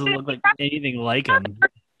dad doesn't look like anything like him.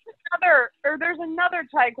 There's another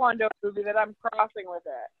Taekwondo movie that I'm crossing with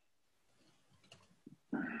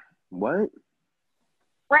it. What?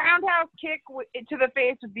 Roundhouse kick to the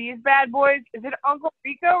face with these bad boys. Is it Uncle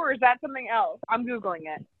Rico or is that something else? I'm Googling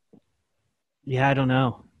it. Yeah, I don't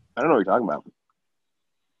know. I don't know what you're talking about.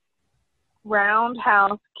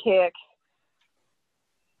 Roundhouse kick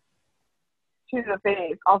to the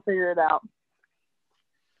face. I'll figure it out.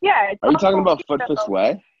 Yeah. Are you talking about Foot Fist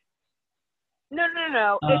Way? No.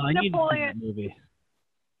 It's Napoleon. Movie.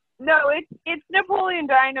 No, it's Napoleon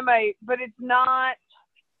Dynamite, but it's not.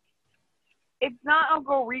 It's not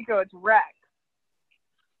Uncle Rico. It's Rex.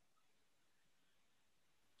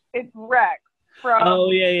 It's Rex from.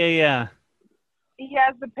 Oh yeah. He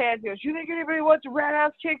has the pants. He goes, you think anybody wants a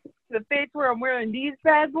roundhouse kick to the face where I'm wearing these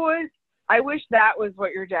bad boys? I wish that was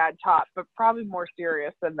what your dad taught, but probably more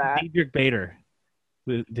serious than that. Diedrich Bader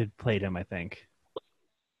played him, I think.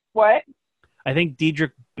 What? I think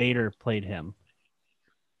Diedrich Bader played him,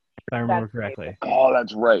 if I remember correctly. Oh,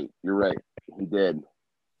 that's right. You're right. He did.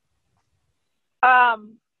 I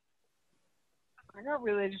got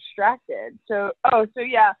really distracted. So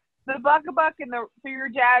yeah, the buck-a-buck so your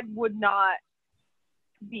dad would not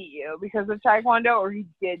beat you because of Taekwondo, or he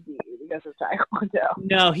did beat you because of Taekwondo?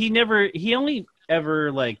 No, he only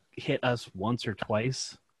ever like hit us once or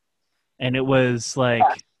twice, and it was like.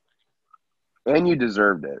 And you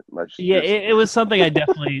deserved it. It was something I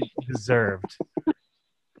definitely deserved.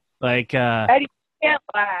 Like Eddie, can't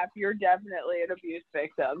laugh. You're definitely an abuse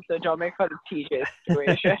victim, so don't make fun of TJ's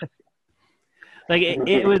situation. Like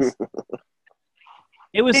it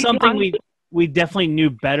was something we definitely knew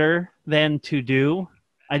better than to do.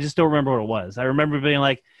 I just don't remember what it was. I remember being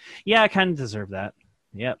like, yeah, I kind of deserve that.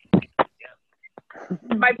 Yep.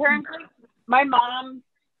 My parents, my mom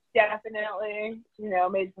definitely,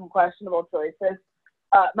 made some questionable choices.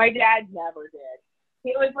 My dad never did.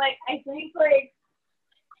 He was like, I think, like,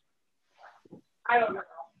 I don't know.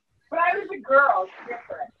 But I was a girl. It's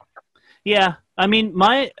different. Yeah. I mean,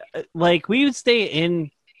 we would stay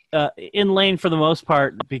in Lane for the most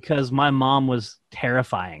part because my mom was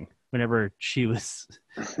terrifying whenever we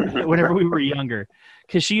were younger.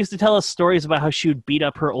 Because she used to tell us stories about how she would beat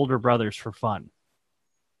up her older brothers for fun.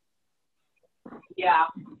 Yeah.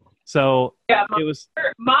 So yeah, it was.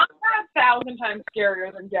 Moms are 1,000 times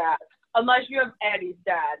scarier than dad, unless you have Eddie's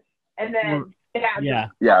dad, and then dad. Yeah.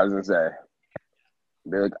 Yeah, I was gonna say.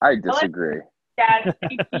 They're like, I disagree. Dad,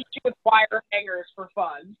 he beat you with wire hangers for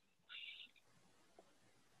fun.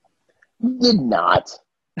 He did not.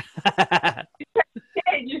 You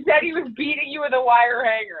said he was beating you with a wire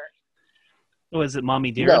hanger. Was it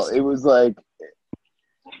Mommy Dearest? No, it was like.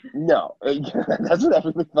 No, that's what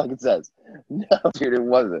everything fucking says. No, dude, it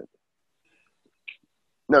wasn't.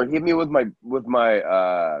 No, he hit me with my.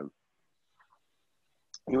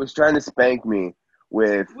 He was trying to spank me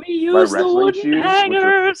with my wrestling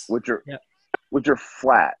shoes, which are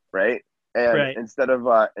flat, right? And instead of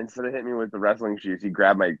hitting me with the wrestling shoes, he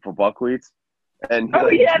grabbed my football cleats, and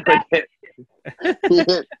he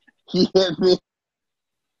hit me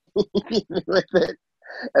with it,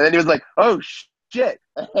 and then he was like, "Oh shit!"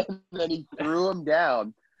 And then he threw him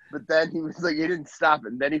down. But then he was like, he didn't stop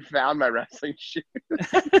it. And then he found my wrestling shoes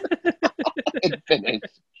and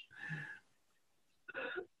finished.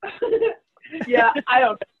 Yeah, I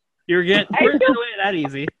don't know. You're getting away that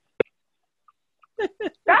easy.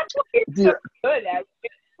 That's what you're so good at.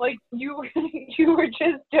 Like, you were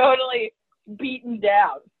just totally beaten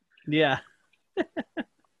down. Yeah.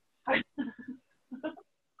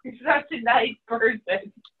 You're such a nice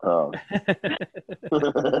person. Oh.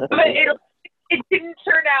 But it didn't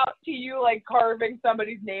turn out to you like carving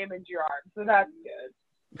somebody's name into your arm, so that's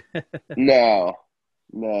good. No.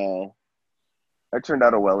 I turned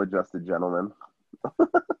out a well-adjusted gentleman.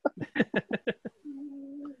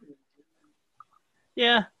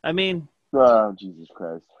 Yeah, I mean. Oh, Jesus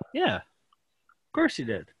Christ. Yeah. Of course you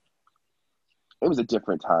did. It was a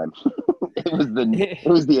different time. It was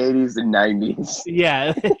the 80s and 90s.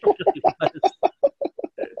 Yeah, it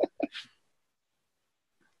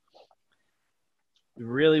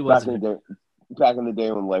really was. It really was. Back in the day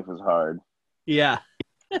when life was hard. Yeah.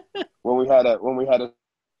 when we had a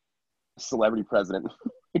celebrity president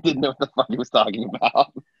who didn't know what the fuck he was talking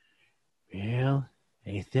about. Well,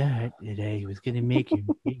 I thought that I was going to make him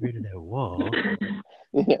get rid of that wall.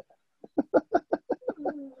 Yeah.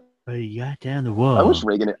 But he got down the wall. I wish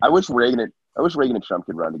Reagan and Trump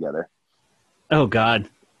could run together. Oh God.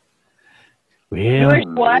 Well,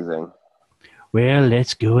 amazing. Well,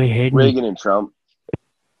 let's go ahead. Reagan and Trump.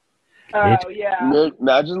 Oh yeah.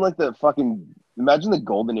 Imagine the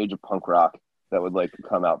golden age of punk rock that would like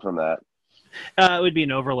come out from that. It would be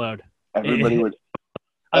an overload. Everybody would.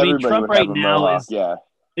 I mean, Trump right now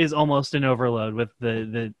is almost an overload with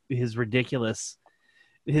his ridiculousness.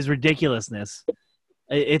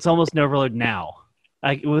 It's almost an overload now.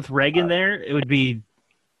 With Reagan there, it would be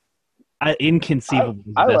inconceivable.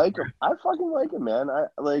 I like him. I fucking like him, man.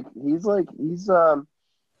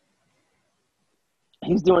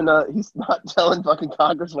 He's not telling fucking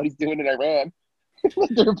Congress what he's doing in Iran.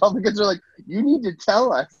 The Republicans are like, you need to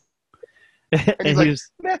tell us. And he's like,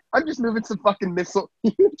 I'm just moving some fucking missile.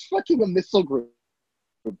 It's fucking a missile group.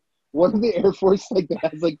 One of the Air Force that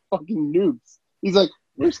has like fucking nukes. He's like,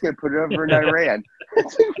 we're just gonna put it over in Iran.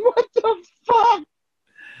 It's like, what the fuck?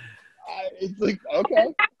 It's like,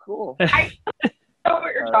 okay, cool. I know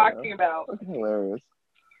what you're talking about. That's hilarious.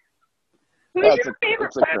 Who's your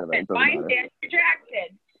favorite president? Mine's Andrew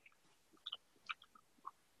Jackson.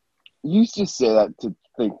 You just say that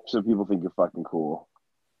so people think you're fucking cool.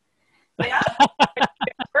 Yeah.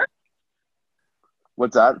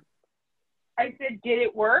 What's that? I said, did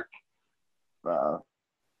it work?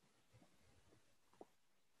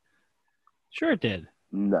 Sure it did.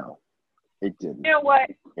 No, it didn't. You know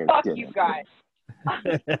what? Fuck didn't. you guys.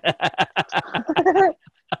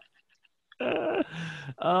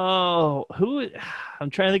 I'm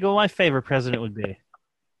trying to think what my favorite president would be.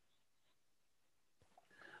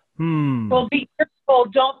 Well, be careful.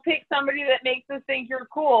 Don't pick somebody that makes us think you're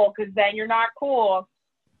cool, because then you're not cool.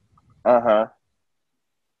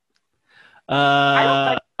 I don't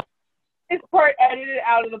like this part edited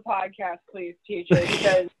out of the podcast, please, TJ,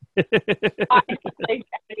 because I like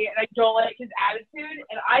Eddie and I don't like his attitude,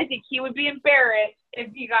 and I think he would be embarrassed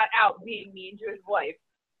if he got out being mean to his wife.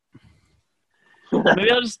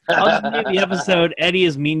 Maybe I'll just name the episode "Eddie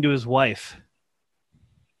is mean to his wife."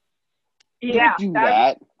 Yeah, do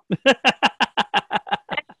that.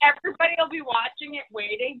 Everybody will be watching it,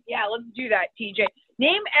 waiting. Yeah, let's do that, TJ.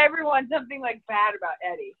 Name everyone something like bad about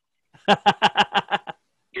Eddie.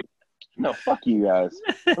 No, fuck you guys.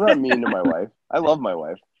 I'm not mean to my wife. I love my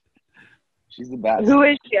wife. She's the best. Who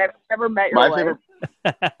is she? I've never met your My wife. favorite.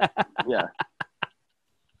 Yeah.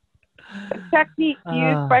 Technique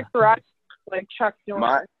used by karate, like Chuck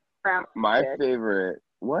Norris. My favorite.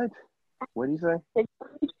 What? What do you say?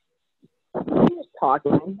 He's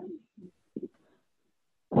talking.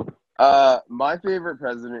 My favorite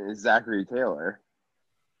president is Zachary Taylor.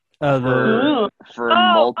 Oh, For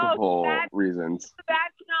multiple reasons. So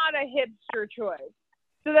that's not a hipster choice.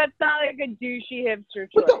 So that's not like a douchey hipster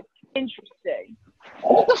choice. Interesting.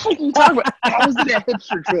 What the fuck are you talking about? How is it a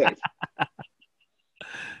hipster choice?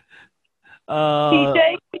 TJ,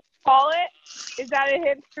 can you call it? Is that a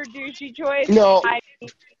hipster douchey choice? No.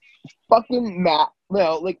 Fucking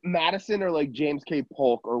like Madison or like James K.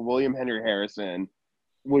 Polk or William Henry Harrison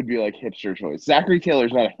would be like hipster choice. Zachary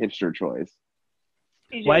Taylor's not a hipster choice.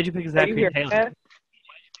 TJ, why did you pick Zachary Taylor?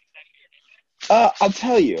 I'll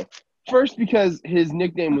tell you. First, because his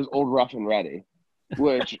nickname was Old Rough and Ready,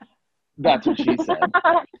 which that's what she said.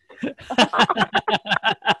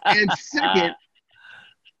 And second,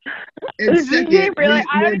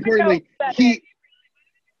 more importantly,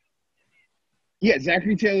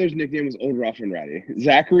 Zachary Taylor's nickname was Old Rough and Ready.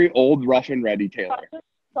 Zachary Old Rough and Ready Taylor. That's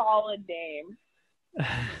a solid name.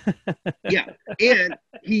 Yeah, and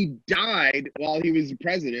he died while he was the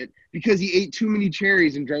president because he ate too many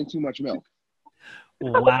cherries and drank too much milk.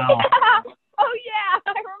 Wow. Oh yeah,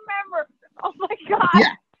 I remember. Oh my god.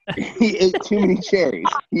 Yeah, he ate too many cherries.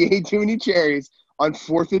 He ate too many cherries on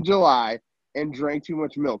 4th of July and drank too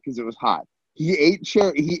much milk because it was hot. He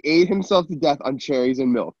ate himself to death on cherries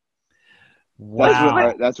and milk.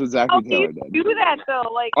 Wow. That's what Zachary Taylor did. Do that though,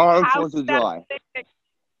 like on 4th of July.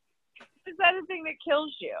 Is that a thing that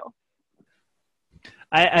kills you?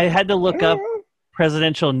 I had to look up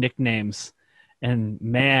presidential nicknames, and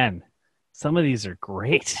man, some of these are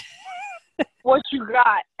great. What you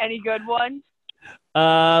got? Any good ones?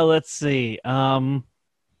 Let's see. Young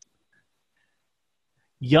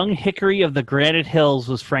Hickory of the Granite Hills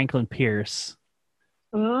was Franklin Pierce.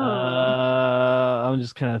 I'm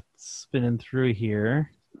just kind of spinning through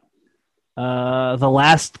here. The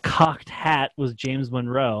Last Cocked Hat was James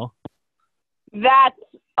Monroe. That's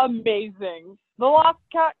amazing. The last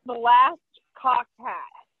cocked hat.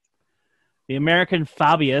 The American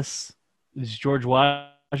Fabius is George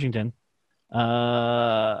Washington.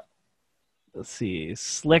 Let's see.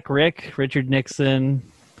 Slick Rick, Richard Nixon.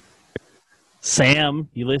 Sam,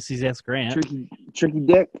 Ulysses S. Grant. Tricky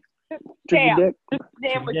Dick. Tricky Dick. His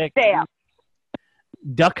name was Dick. Sam.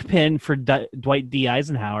 Duckpin for Dwight D.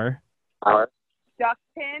 Eisenhower.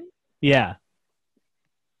 Duckpin? Yeah.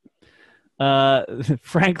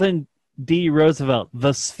 Franklin D. Roosevelt,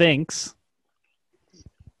 the Sphinx.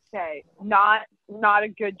 Okay, not a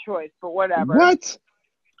good choice, but whatever. What?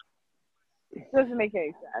 Doesn't make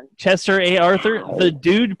any sense. Chester A. Arthur, the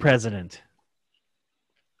Dude President.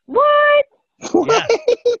 What? Yeah.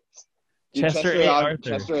 Dude, Chester A. Arthur.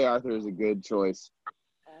 Chester A. Arthur is a good choice.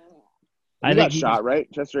 I He think got shot,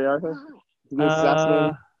 right? Chester A. Arthur? He was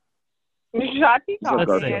assassinated? Shot He said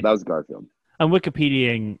Garfield. That was Garfield. I'm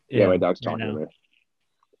Wikipediaing. Yeah, my dog's right talking now.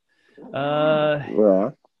 to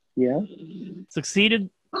me. Yeah. Succeeded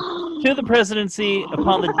to the presidency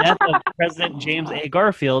upon the death of President James A.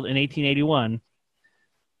 Garfield in 1881.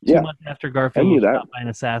 2 months after Garfield was shot by an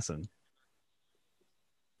assassin.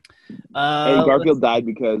 And Garfield died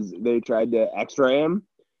because they tried to x-ray him.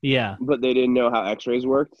 Yeah. But they didn't know how x-rays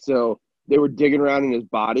worked. So they were digging around in his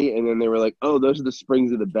body, and then they were like, oh, those are the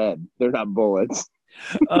springs of the bed. They're not bullets.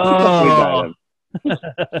 Oh.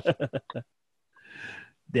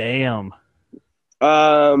 Damn.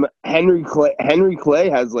 Henry Clay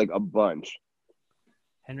has like a bunch.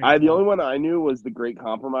 The only one I knew was the Great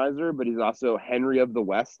Compromiser, but he's also Henry of the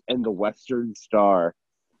West and the Western Star.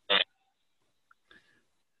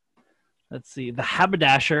 Let's see. The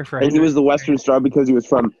Haberdasher for And he was the Western Star because he was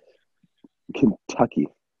from Kentucky.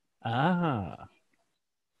 Ah.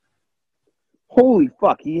 Holy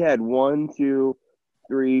fuck. He had 1, 2,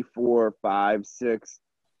 3, 4, 5, 6,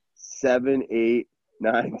 7, 8,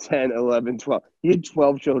 9, 10, 11, 12. He had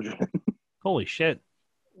 12 children. Holy shit.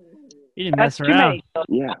 He didn't mess around.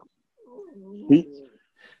 Yeah.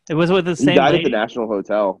 It was with the He same died at lady? the National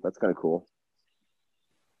Hotel. That's kind of cool.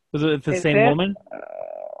 Was it with the Is same it? woman?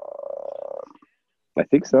 I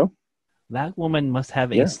think so. That woman must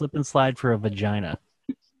have Yeah. a slip and slide for a vagina.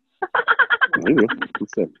 Maybe.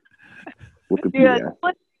 Let's see. Yeah,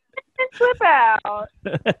 Wikipedia. slip out.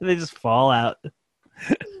 They just fall out.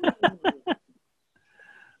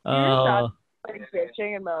 You're like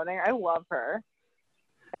bitching and moaning. I love her.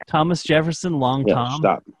 Thomas Jefferson, Long Yeah, Tom.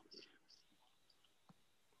 stop.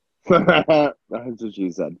 That's what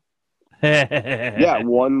she said. Yeah,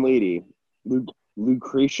 one lady.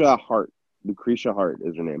 Lucretia Hart. Lucretia Hart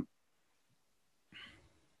is her name.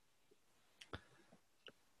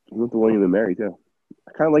 He's not the one you've been married to.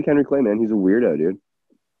 I kind of like Henry Clay, man. He's a weirdo, dude.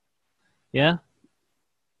 Yeah?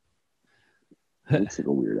 He looks like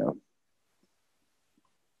a weirdo.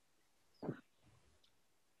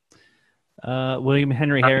 William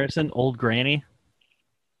Henry Harrison, Old Granny.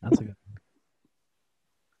 That's a good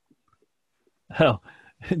one. Oh,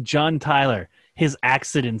 John Tyler, his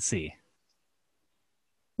accidency.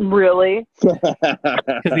 Really?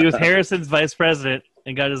 Because he was Harrison's vice president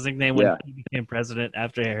and got his nickname when Yeah. he became president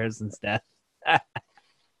after Harrison's death.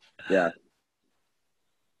 Yeah.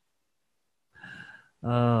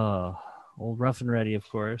 Oh, Old Rough and Ready, of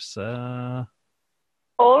course. Old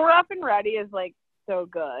Rough and Ready is like so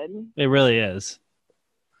good. It really is.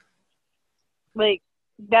 Like,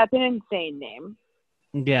 that's an insane name.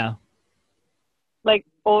 Yeah. Like,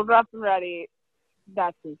 Old Rough and Ready,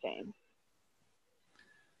 that's insane.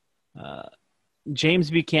 James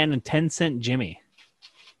Buchanan, 10 Cent Jimmy.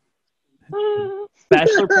 Mm.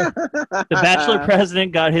 The Bachelor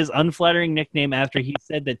president got his unflattering nickname after he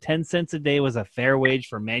said that 10 cents a day was a fair wage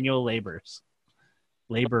for manual laborers.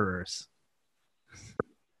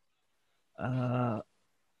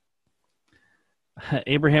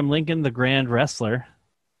 Abraham Lincoln, the Grand Wrestler.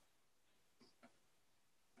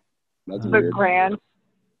 That's The weird. Grand.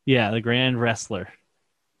 Yeah, the Grand Wrestler.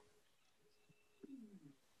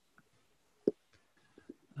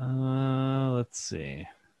 Let's see.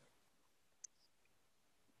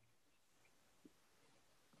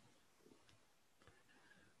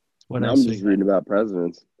 What Now else? I'm just reading about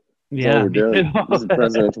presidents. That's Yeah, all we're doing. me too. This is a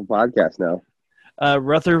presidential podcast now.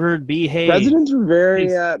 Rutherford B. Hayes. Presidents are very.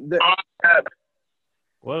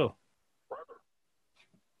 Whoa.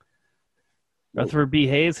 Rutherford B.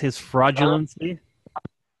 Hayes, his fraudulency.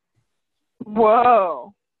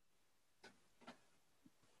 Whoa.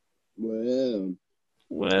 Wow.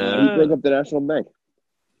 Whoa. He broke up the National Bank.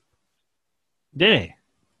 Did he?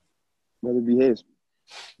 Rutherford B. Hayes.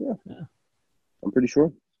 Yeah. I'm pretty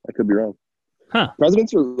sure. I could be wrong. Huh.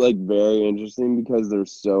 Presidents are like very interesting because they're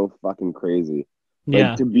so fucking crazy. Like,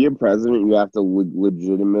 Yeah. to be a president, you have to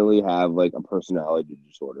legitimately have like a personality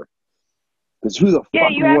disorder. Because who the Yeah,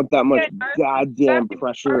 fuck you would have want that to much get narcissist- goddamn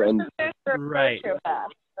pressure and Right.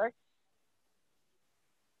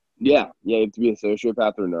 yeah, you have to be a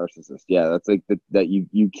sociopath or a narcissist. Yeah, that's like that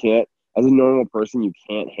you can't, as a normal person, you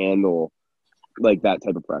can't handle like that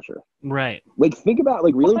type of pressure. Right. Like, think about,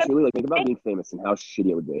 like, really truly, like, think about being famous and how shitty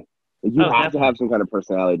it would be. Like, you Oh, have definitely. to have some kind of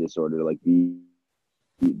personality disorder to, like, to,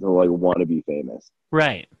 like, want to be famous.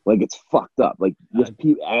 Right. Like, it's fucked up. Like, with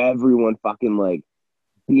everyone fucking, like,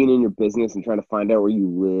 being in your business and trying to find out where you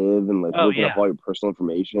live and, like, looking up all your personal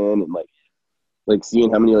information and, like,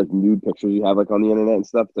 seeing how many, like, nude pictures you have, like, on the internet and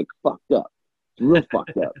stuff. It's, like, fucked up. It's real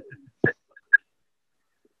fucked up.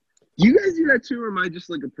 You guys do that, too, or am I just,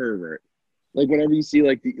 like, a pervert? Like, whenever you see,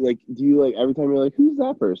 like, do you, like, every time you're like, who's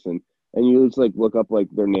that person? And you just, like, look up, like,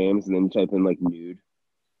 their names and then type in, like, nude.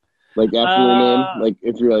 Like, after their name. Like,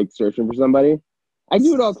 if you're, like, searching for somebody. I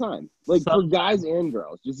do it all the time. Like, for guys and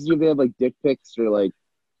girls. Just to see if they have, like, dick pics or, like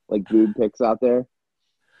boob pics out there.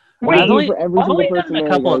 Wait, I do it for every single done person it a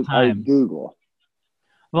couple of I times. Google.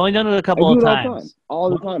 I've only done it a I couple do of it all the time. times. All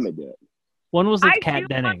the time I do it. One was with I Kat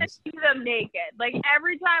do want to Dennings. see them naked. Like,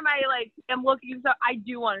 every time I, like, am looking, so I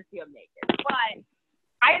do want to see them naked. But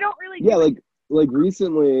I don't really Yeah, do like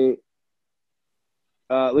recently,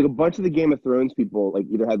 like a bunch of the Game of Thrones people like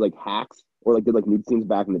either had like hacks or like did like nude scenes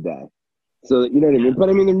back in the day. So you know what I mean? But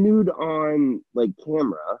I mean they're nude on like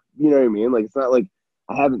camera. You know what I mean? Like it's not like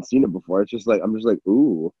I haven't seen it before. It's just like I'm just like,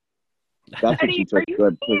 ooh. That's what she took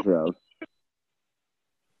a picture of.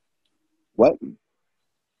 What?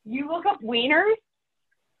 You look up wieners?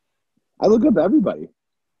 I look up everybody.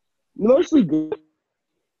 Mostly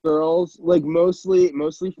girls, like mostly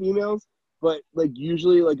females, but like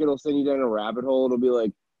usually like it'll send you down a rabbit hole. It'll be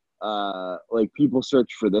like people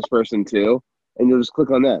search for this person too, and you'll just click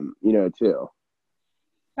on them, you know, too.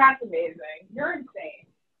 That's amazing. You're insane.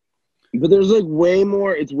 But there's like way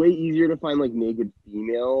more. It's way easier to find like naked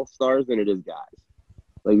female stars than it is guys.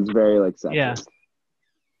 Like it's very like sexist.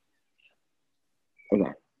 Yeah.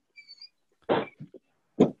 Okay.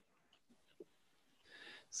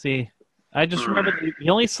 See, I just remember the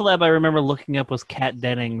only celeb I remember looking up was Kat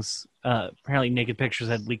Dennings. Apparently, naked pictures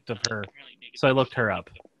had leaked of her, so I looked her up.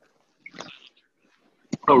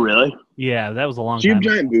 Oh really? Yeah, that was a long She time has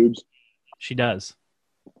ago. giant boobs. She does.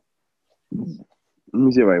 Let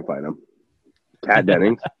me see if I can find them. Kat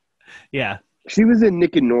Dennings. Yeah. She was in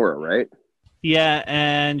Nick and Nora, right? Yeah,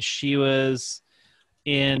 and she was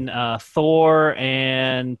in Thor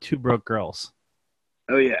and Two Broke Girls.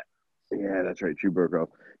 Oh yeah. Yeah, that's right. True Broke Girl.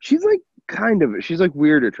 She's like she's like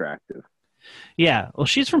weird attractive. Yeah, well,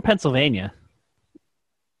 she's from Pennsylvania.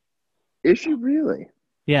 Is she really?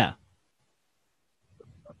 Yeah.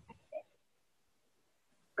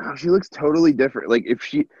 Oh, she looks totally different. Like if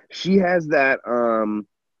she has that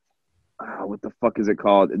what the fuck is it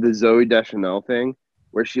called? The Zoe Deschanel thing,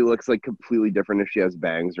 where she looks like completely different if she has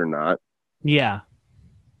bangs or not. Yeah.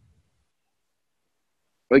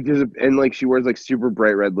 Like and like she wears like super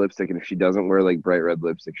bright red lipstick, and if she doesn't wear like bright red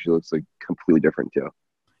lipstick, she looks like completely different too.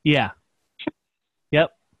 Yeah.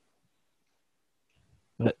 Yep.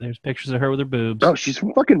 But there's pictures of her with her boobs. Oh, she's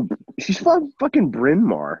from fucking Bryn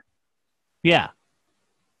Mawr. Yeah.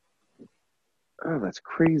 Oh, that's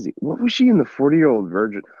crazy. What was she in the 40-Year-Old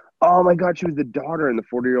Virgin? Oh my God, she was the daughter in the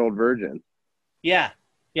 40-Year-Old Virgin. Yeah.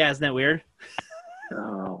 Yeah, isn't that weird?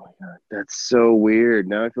 Oh my God, that's so weird.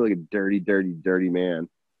 Now I feel like a dirty, dirty, dirty man.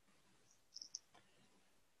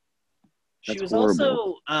 She That's was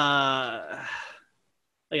horrible. also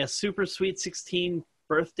like a super sweet 16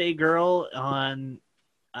 birthday girl on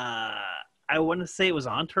I want to say it was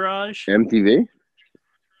Entourage. MTV?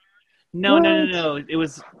 No. It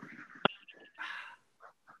was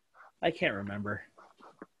I can't remember.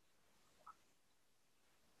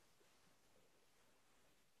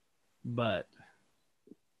 But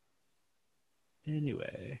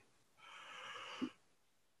anyway.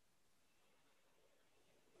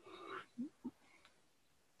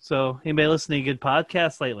 So, anybody listening to good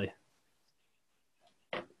podcasts lately?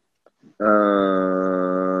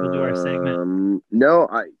 We'll do our segment. No,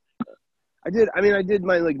 I did. I mean, I did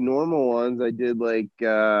my like normal ones. I did like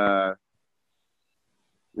let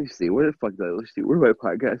me see. Where the fuck did I? Let's see. Where my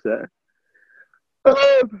podcast at?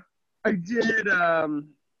 I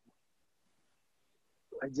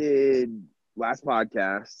did last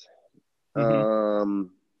podcast. Mm-hmm.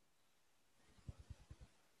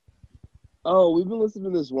 Oh, we've been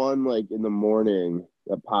listening to this one like in the morning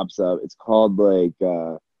that pops up. It's called like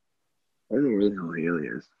I don't know where the hell Haley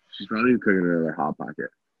is. She's probably cooking another hot pocket.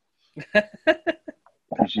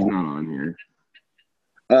 She's not on here.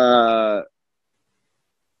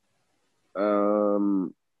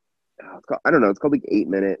 It's called, I don't know. It's called like 8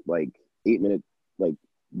 minute like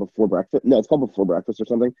before breakfast. No, it's called Before Breakfast or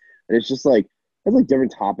something. And it's just like it's like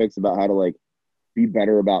different topics about how to like be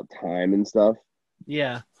better about time and stuff.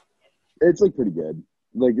 Yeah. It's like pretty good.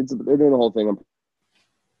 Like they're doing the whole thing on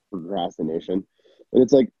procrastination, and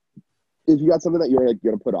it's like if you got something that you're like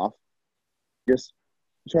gonna put off, just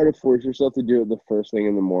try to force yourself to do it the first thing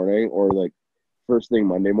in the morning or like first thing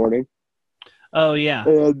Monday morning. Oh yeah.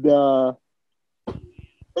 And yeah,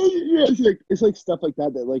 it's like stuff like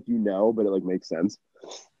that like but it like makes sense.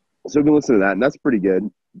 So we can listen to that, and that's pretty good.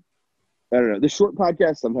 I don't know. The short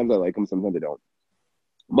podcasts, sometimes I like them, sometimes I don't.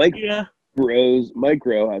 Mike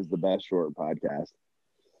Rowe has the best short podcast.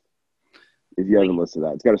 If you haven't listened to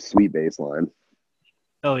that, it's got a sweet bass line.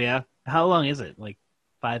 Oh yeah. How long is it? Like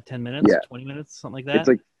 5-10 minutes? Yeah. 20 minutes? Something like that? It's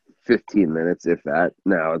like 15 minutes, if that.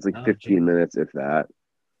 No, it's like 15 minutes, if that.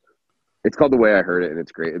 It's called The Way I Heard It, and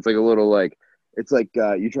it's great. It's like a little like, it's like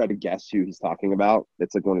you try to guess who he's talking about.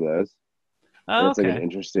 It's like one of those. Oh, it's like an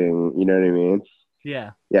interesting, you know what I mean?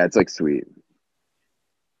 Yeah. Yeah, it's like sweet.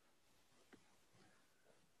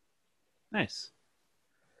 Nice.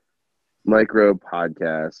 Micro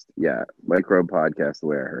podcast. Yeah, Micro podcast, The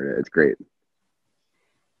Way I Heard It. It's great.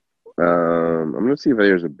 I'm going to see if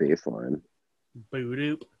there's a bass line.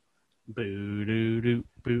 Boo-doop. Boo-doo-doop.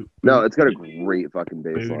 Boo. No, it's got a great fucking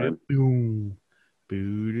bass line. Boom.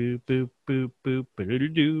 Boo-doop. Boop. Boop. Boop.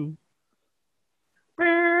 Boo-doo-doo.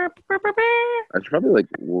 I should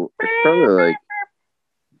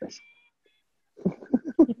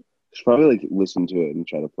probably listen to it and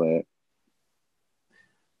try to play it.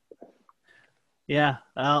 Yeah,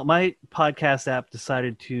 my podcast app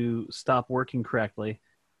decided to stop working correctly,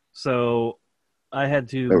 so I had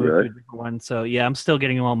to move to a different one. So yeah, I'm still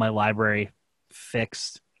getting all my library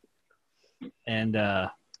fixed. And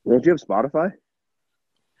don't you have Spotify?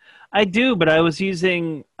 I do, but I was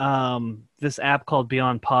using this app called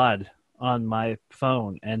Beyond Pod on my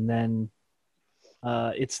phone, and then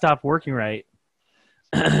it stopped working right.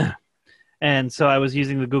 And so I was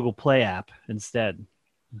using the Google Play app instead,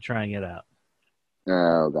 trying it out.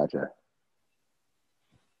 Oh, gotcha.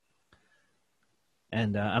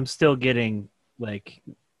 And I'm still getting like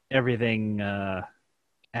everything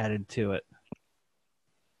added to it.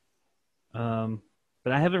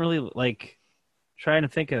 But I haven't really like trying to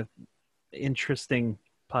think of interesting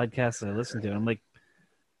podcasts that I listen to. I'm like,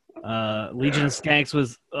 Legion of Skanks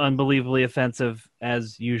was unbelievably offensive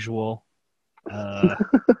as usual.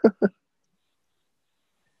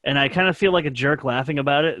 And I kind of feel like a jerk laughing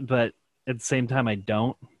about it, but at the same time I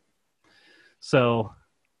don't. So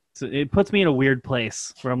it puts me in a weird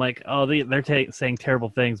place where I'm like, oh, they're saying terrible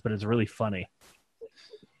things, but it's really funny.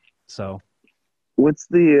 So what's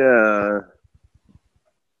the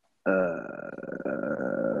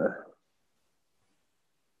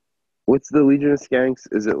Legion of Skanks?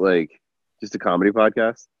 Is it like just a comedy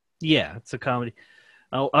podcast? Yeah, it's a comedy.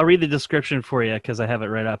 I'll read the description for you because I have it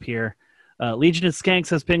right up here. Legion of Skanks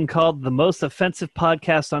has been called the most offensive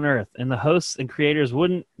podcast on earth, and the hosts and creators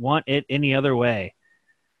wouldn't want it any other way.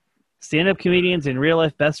 Stand-up comedians and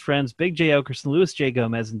real-life best friends Big J. Okerson, Louis J.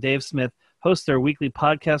 Gomez, and Dave Smith host their weekly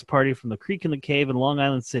podcast party from the Creek in the Cave in Long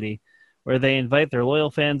Island City, where they invite their loyal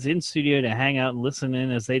fans in studio to hang out and listen in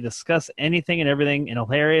as they discuss anything and everything in a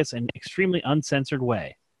hilarious and extremely uncensored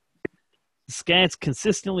way. The Skanks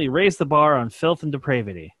consistently raise the bar on filth and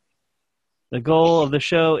depravity. The goal of the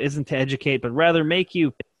show isn't to educate, but rather make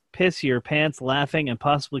you piss your pants laughing and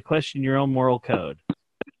possibly question your own moral code.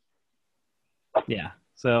 Yeah,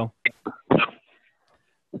 so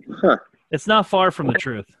it's not far from the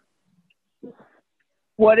truth.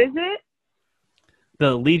 What is it?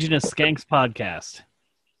 The Legion of Skanks podcast.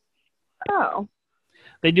 Oh.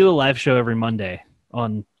 They do a live show every Monday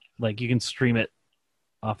on, like, you can stream it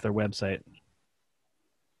off their website.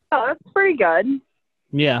 Oh, that's pretty good.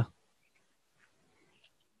 Yeah.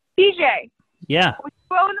 DJ. Yeah. Would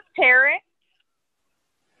you own a parrot?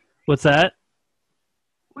 What's that?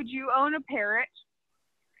 Would you own a parrot?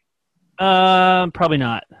 Probably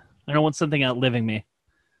not. I don't want something outliving me.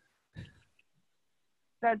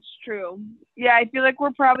 That's true. Yeah, I feel like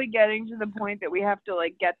we're probably getting to the point that we have to,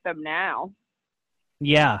 like, get them now.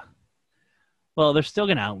 Yeah. Well, they're still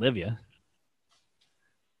going to outlive you.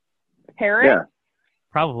 Parrot? Yeah.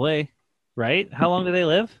 Probably. Right? How long do they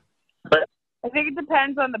live? I think it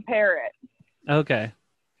depends on the parrot. Okay.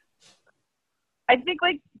 I think,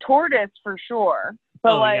 like, tortoise for sure.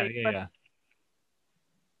 But,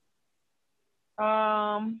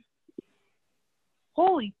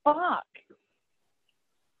 holy fuck.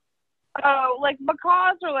 Oh, like,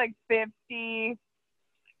 macaws are, like, 50.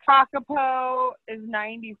 Kakapo is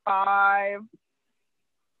 95.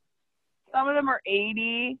 Some of them are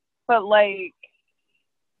 80. But, like...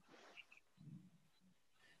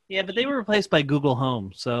 Yeah, but they were replaced by Google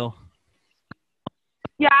Home, so...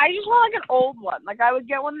 Yeah, I just want, like, an old one. Like, I would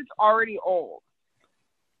get one that's already old.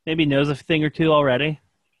 Maybe knows a thing or two already?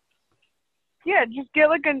 Yeah, just get,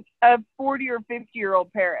 like, a 40 or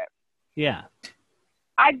 50-year-old parrot. Yeah.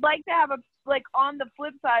 I'd like to have like, on the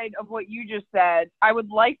flip side of what you just said, I would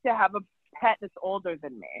like to have a pet that's older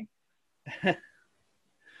than me.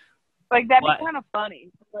 Like, that'd be kind of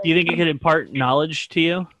funny. Like, do you think it could impart knowledge to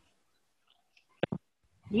you?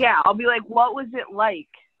 Yeah, I'll be like, what was it like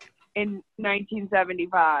in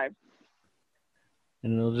 1975?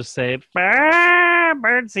 And it'll just say,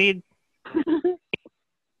 birdseed.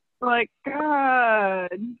 Like, God.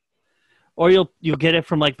 Or you'll get it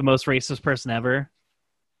from, like, the most racist person ever.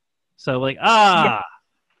 So, like,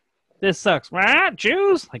 this sucks.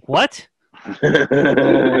 Jews? Like, what?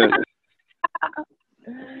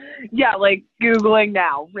 Yeah, like, Googling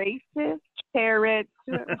now. Racist parrots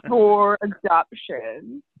for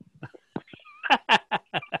adoption. All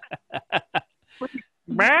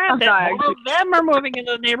of them are moving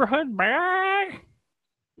into the neighborhood.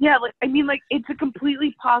 Yeah, like, I mean, like, it's a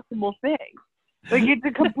completely possible thing. Like, it's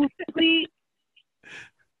a completely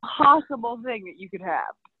possible thing that you could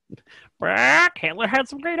have. Hitler had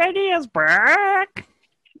some great ideas.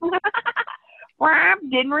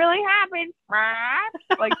 Didn't really happen.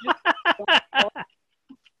 Like, just...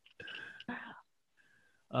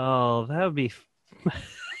 Oh, that would be...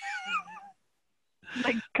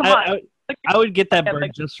 like, come on. I would get that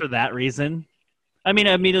bird just for that reason. I mean,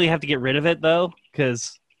 I immediately have to get rid of it, though,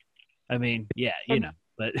 because, I mean, yeah, you know,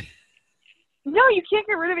 but... No, you can't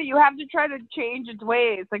get rid of it. You have to try to change its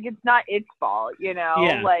ways. Like, it's not its fault, you know?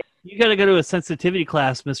 Yeah. Like, you got to go to a sensitivity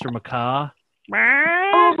class, Mr. Macaw.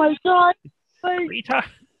 Oh, my God. Like,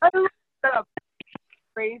 I looked up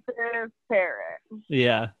racist parrot.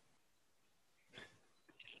 Yeah.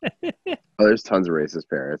 Oh, there's tons of racist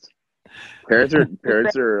parrots. Parrots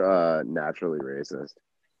are naturally racist.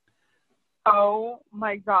 Oh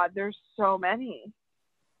my God, there's so many.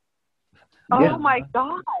 Yeah. Oh my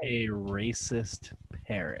God. A racist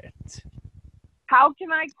parrot. How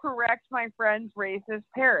can I correct my friend's racist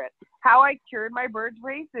parrot? How I cured my bird's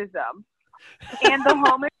racism. And the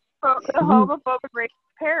homophobic racist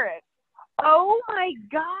parrot. Oh my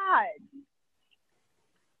God.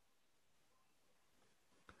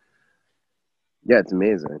 Yeah, it's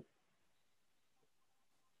amazing.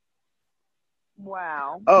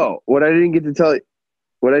 Wow. Oh, what I didn't get to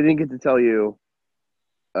tell you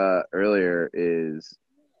earlier is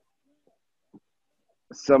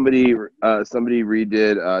somebody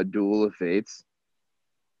redid Duel of Fates.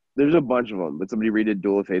 There's a bunch of them, but somebody redid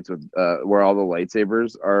Duel of Fates with where all the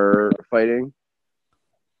lightsabers are fighting,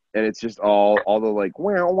 and it's just all the like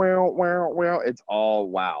wow wow wow wow. It's all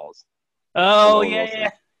wows. Oh yeah.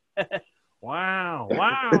 Wow!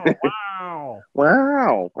 Wow! Wow!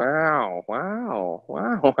 Wow! Wow! Wow!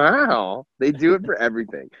 Wow! Wow! They do it for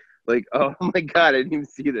everything. Like, oh my God, I didn't even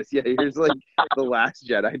see this. Yeah, here's like the Last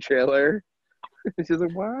Jedi trailer. It's just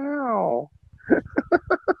like, wow.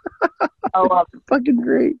 Oh, fucking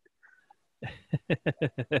great.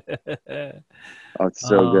 Oh, it's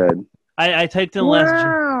so good. I typed in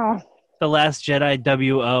wow. the Last Jedi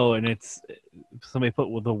WO, and it's somebody put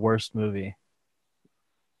with the worst movie.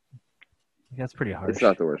 That's pretty harsh. It's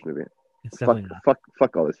not the worst movie. It's definitely not.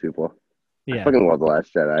 Fuck all these people. Yeah. I fucking love The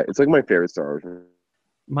Last Jedi. It's like my favorite Star Wars movie.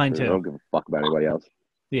 Mine too. I don't give a fuck about anybody else.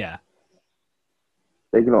 Yeah.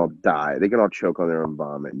 They can all die. They can all choke on their own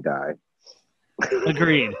bomb and die.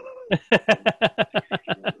 Agreed.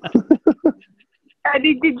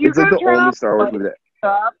 Eddie, did you it's go like the turn only off Star Wars movie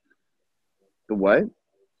shop? The what?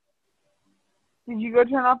 Did you go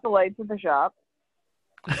turn off the lights at the shop?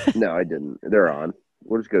 No, I didn't. They're on.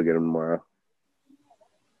 We'll just go get them tomorrow.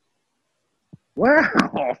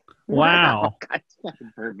 Wow. Wow. That's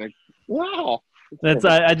fucking perfect. Wow. That's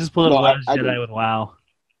I just pulled up The Last Jedi with wow.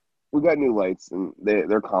 We got new lights, and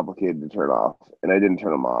they're complicated to turn off, and I didn't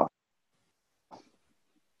turn them off.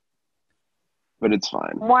 But it's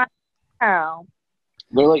fine. Wow.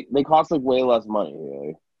 They cost like way less money.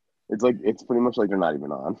 Really. It's pretty much like they're not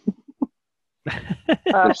even on.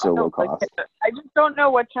 They're so low cost. I just don't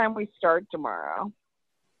know what time we start tomorrow.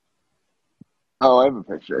 Oh, I have a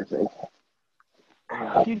picture, I think.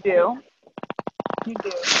 You do? You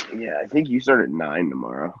do. Yeah, I think you start at 9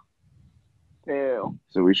 tomorrow. Do.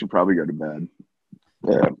 So we should probably go to bed.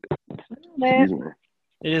 Yeah. Excuse me.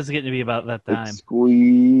 It is getting to be about that time. Squeeze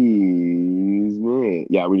me.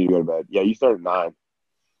 Yeah, we need to go to bed. Yeah, you start at 9.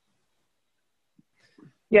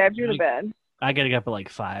 Yeah, I have to go to bed. I gotta get up at like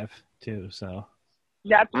 5 too, so.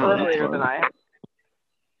 That's earlier than I am.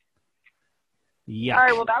 Yeah. All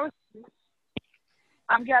right, well, that was.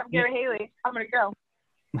 I'm Gary Haley. I'm going to go.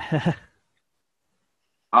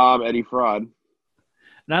 I'm Eddie Fraud.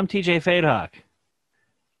 And I'm TJ Fadehawk.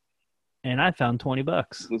 And I found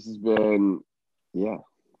 $20. This has been, you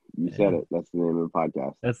said it. That's the name of the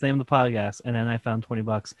podcast. That's the name of the podcast. And then I found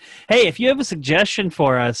 $20. Hey, if you have a suggestion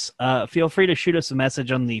for us, feel free to shoot us a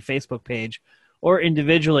message on the Facebook page or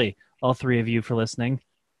individually, all three of you for listening.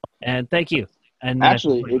 And thank you. And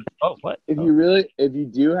actually,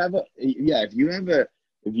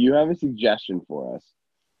 if you have a suggestion for us,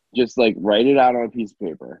 just like write it out on a piece of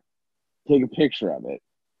paper, take a picture of it,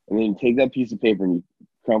 and then take that piece of paper and you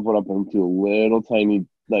crumple it up into a little tiny,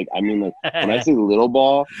 when I say little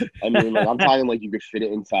ball, I mean like I'm talking like you could fit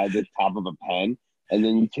it inside the top of a pen, and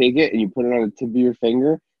then you take it and you put it on the tip of your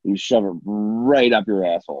finger and you shove it right up your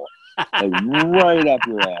asshole, like right up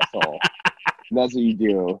your asshole. And that's what you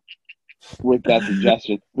do with that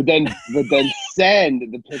suggestion, but then send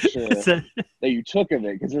the picture that you took of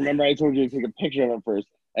it, because remember I told you to take a picture of it first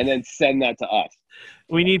and then send that to us.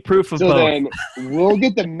 We need proof of so both. Then we'll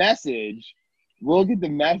get the message, but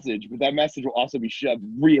that message will also be shoved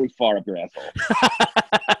really far up your asshole.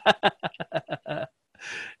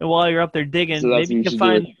 And while you're up there digging, so maybe you can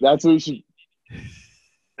find. That's what you should.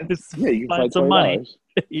 Yeah, you can find some money.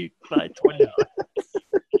 You can find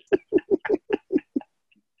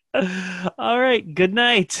 $20. All right. Good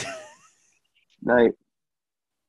night. Night.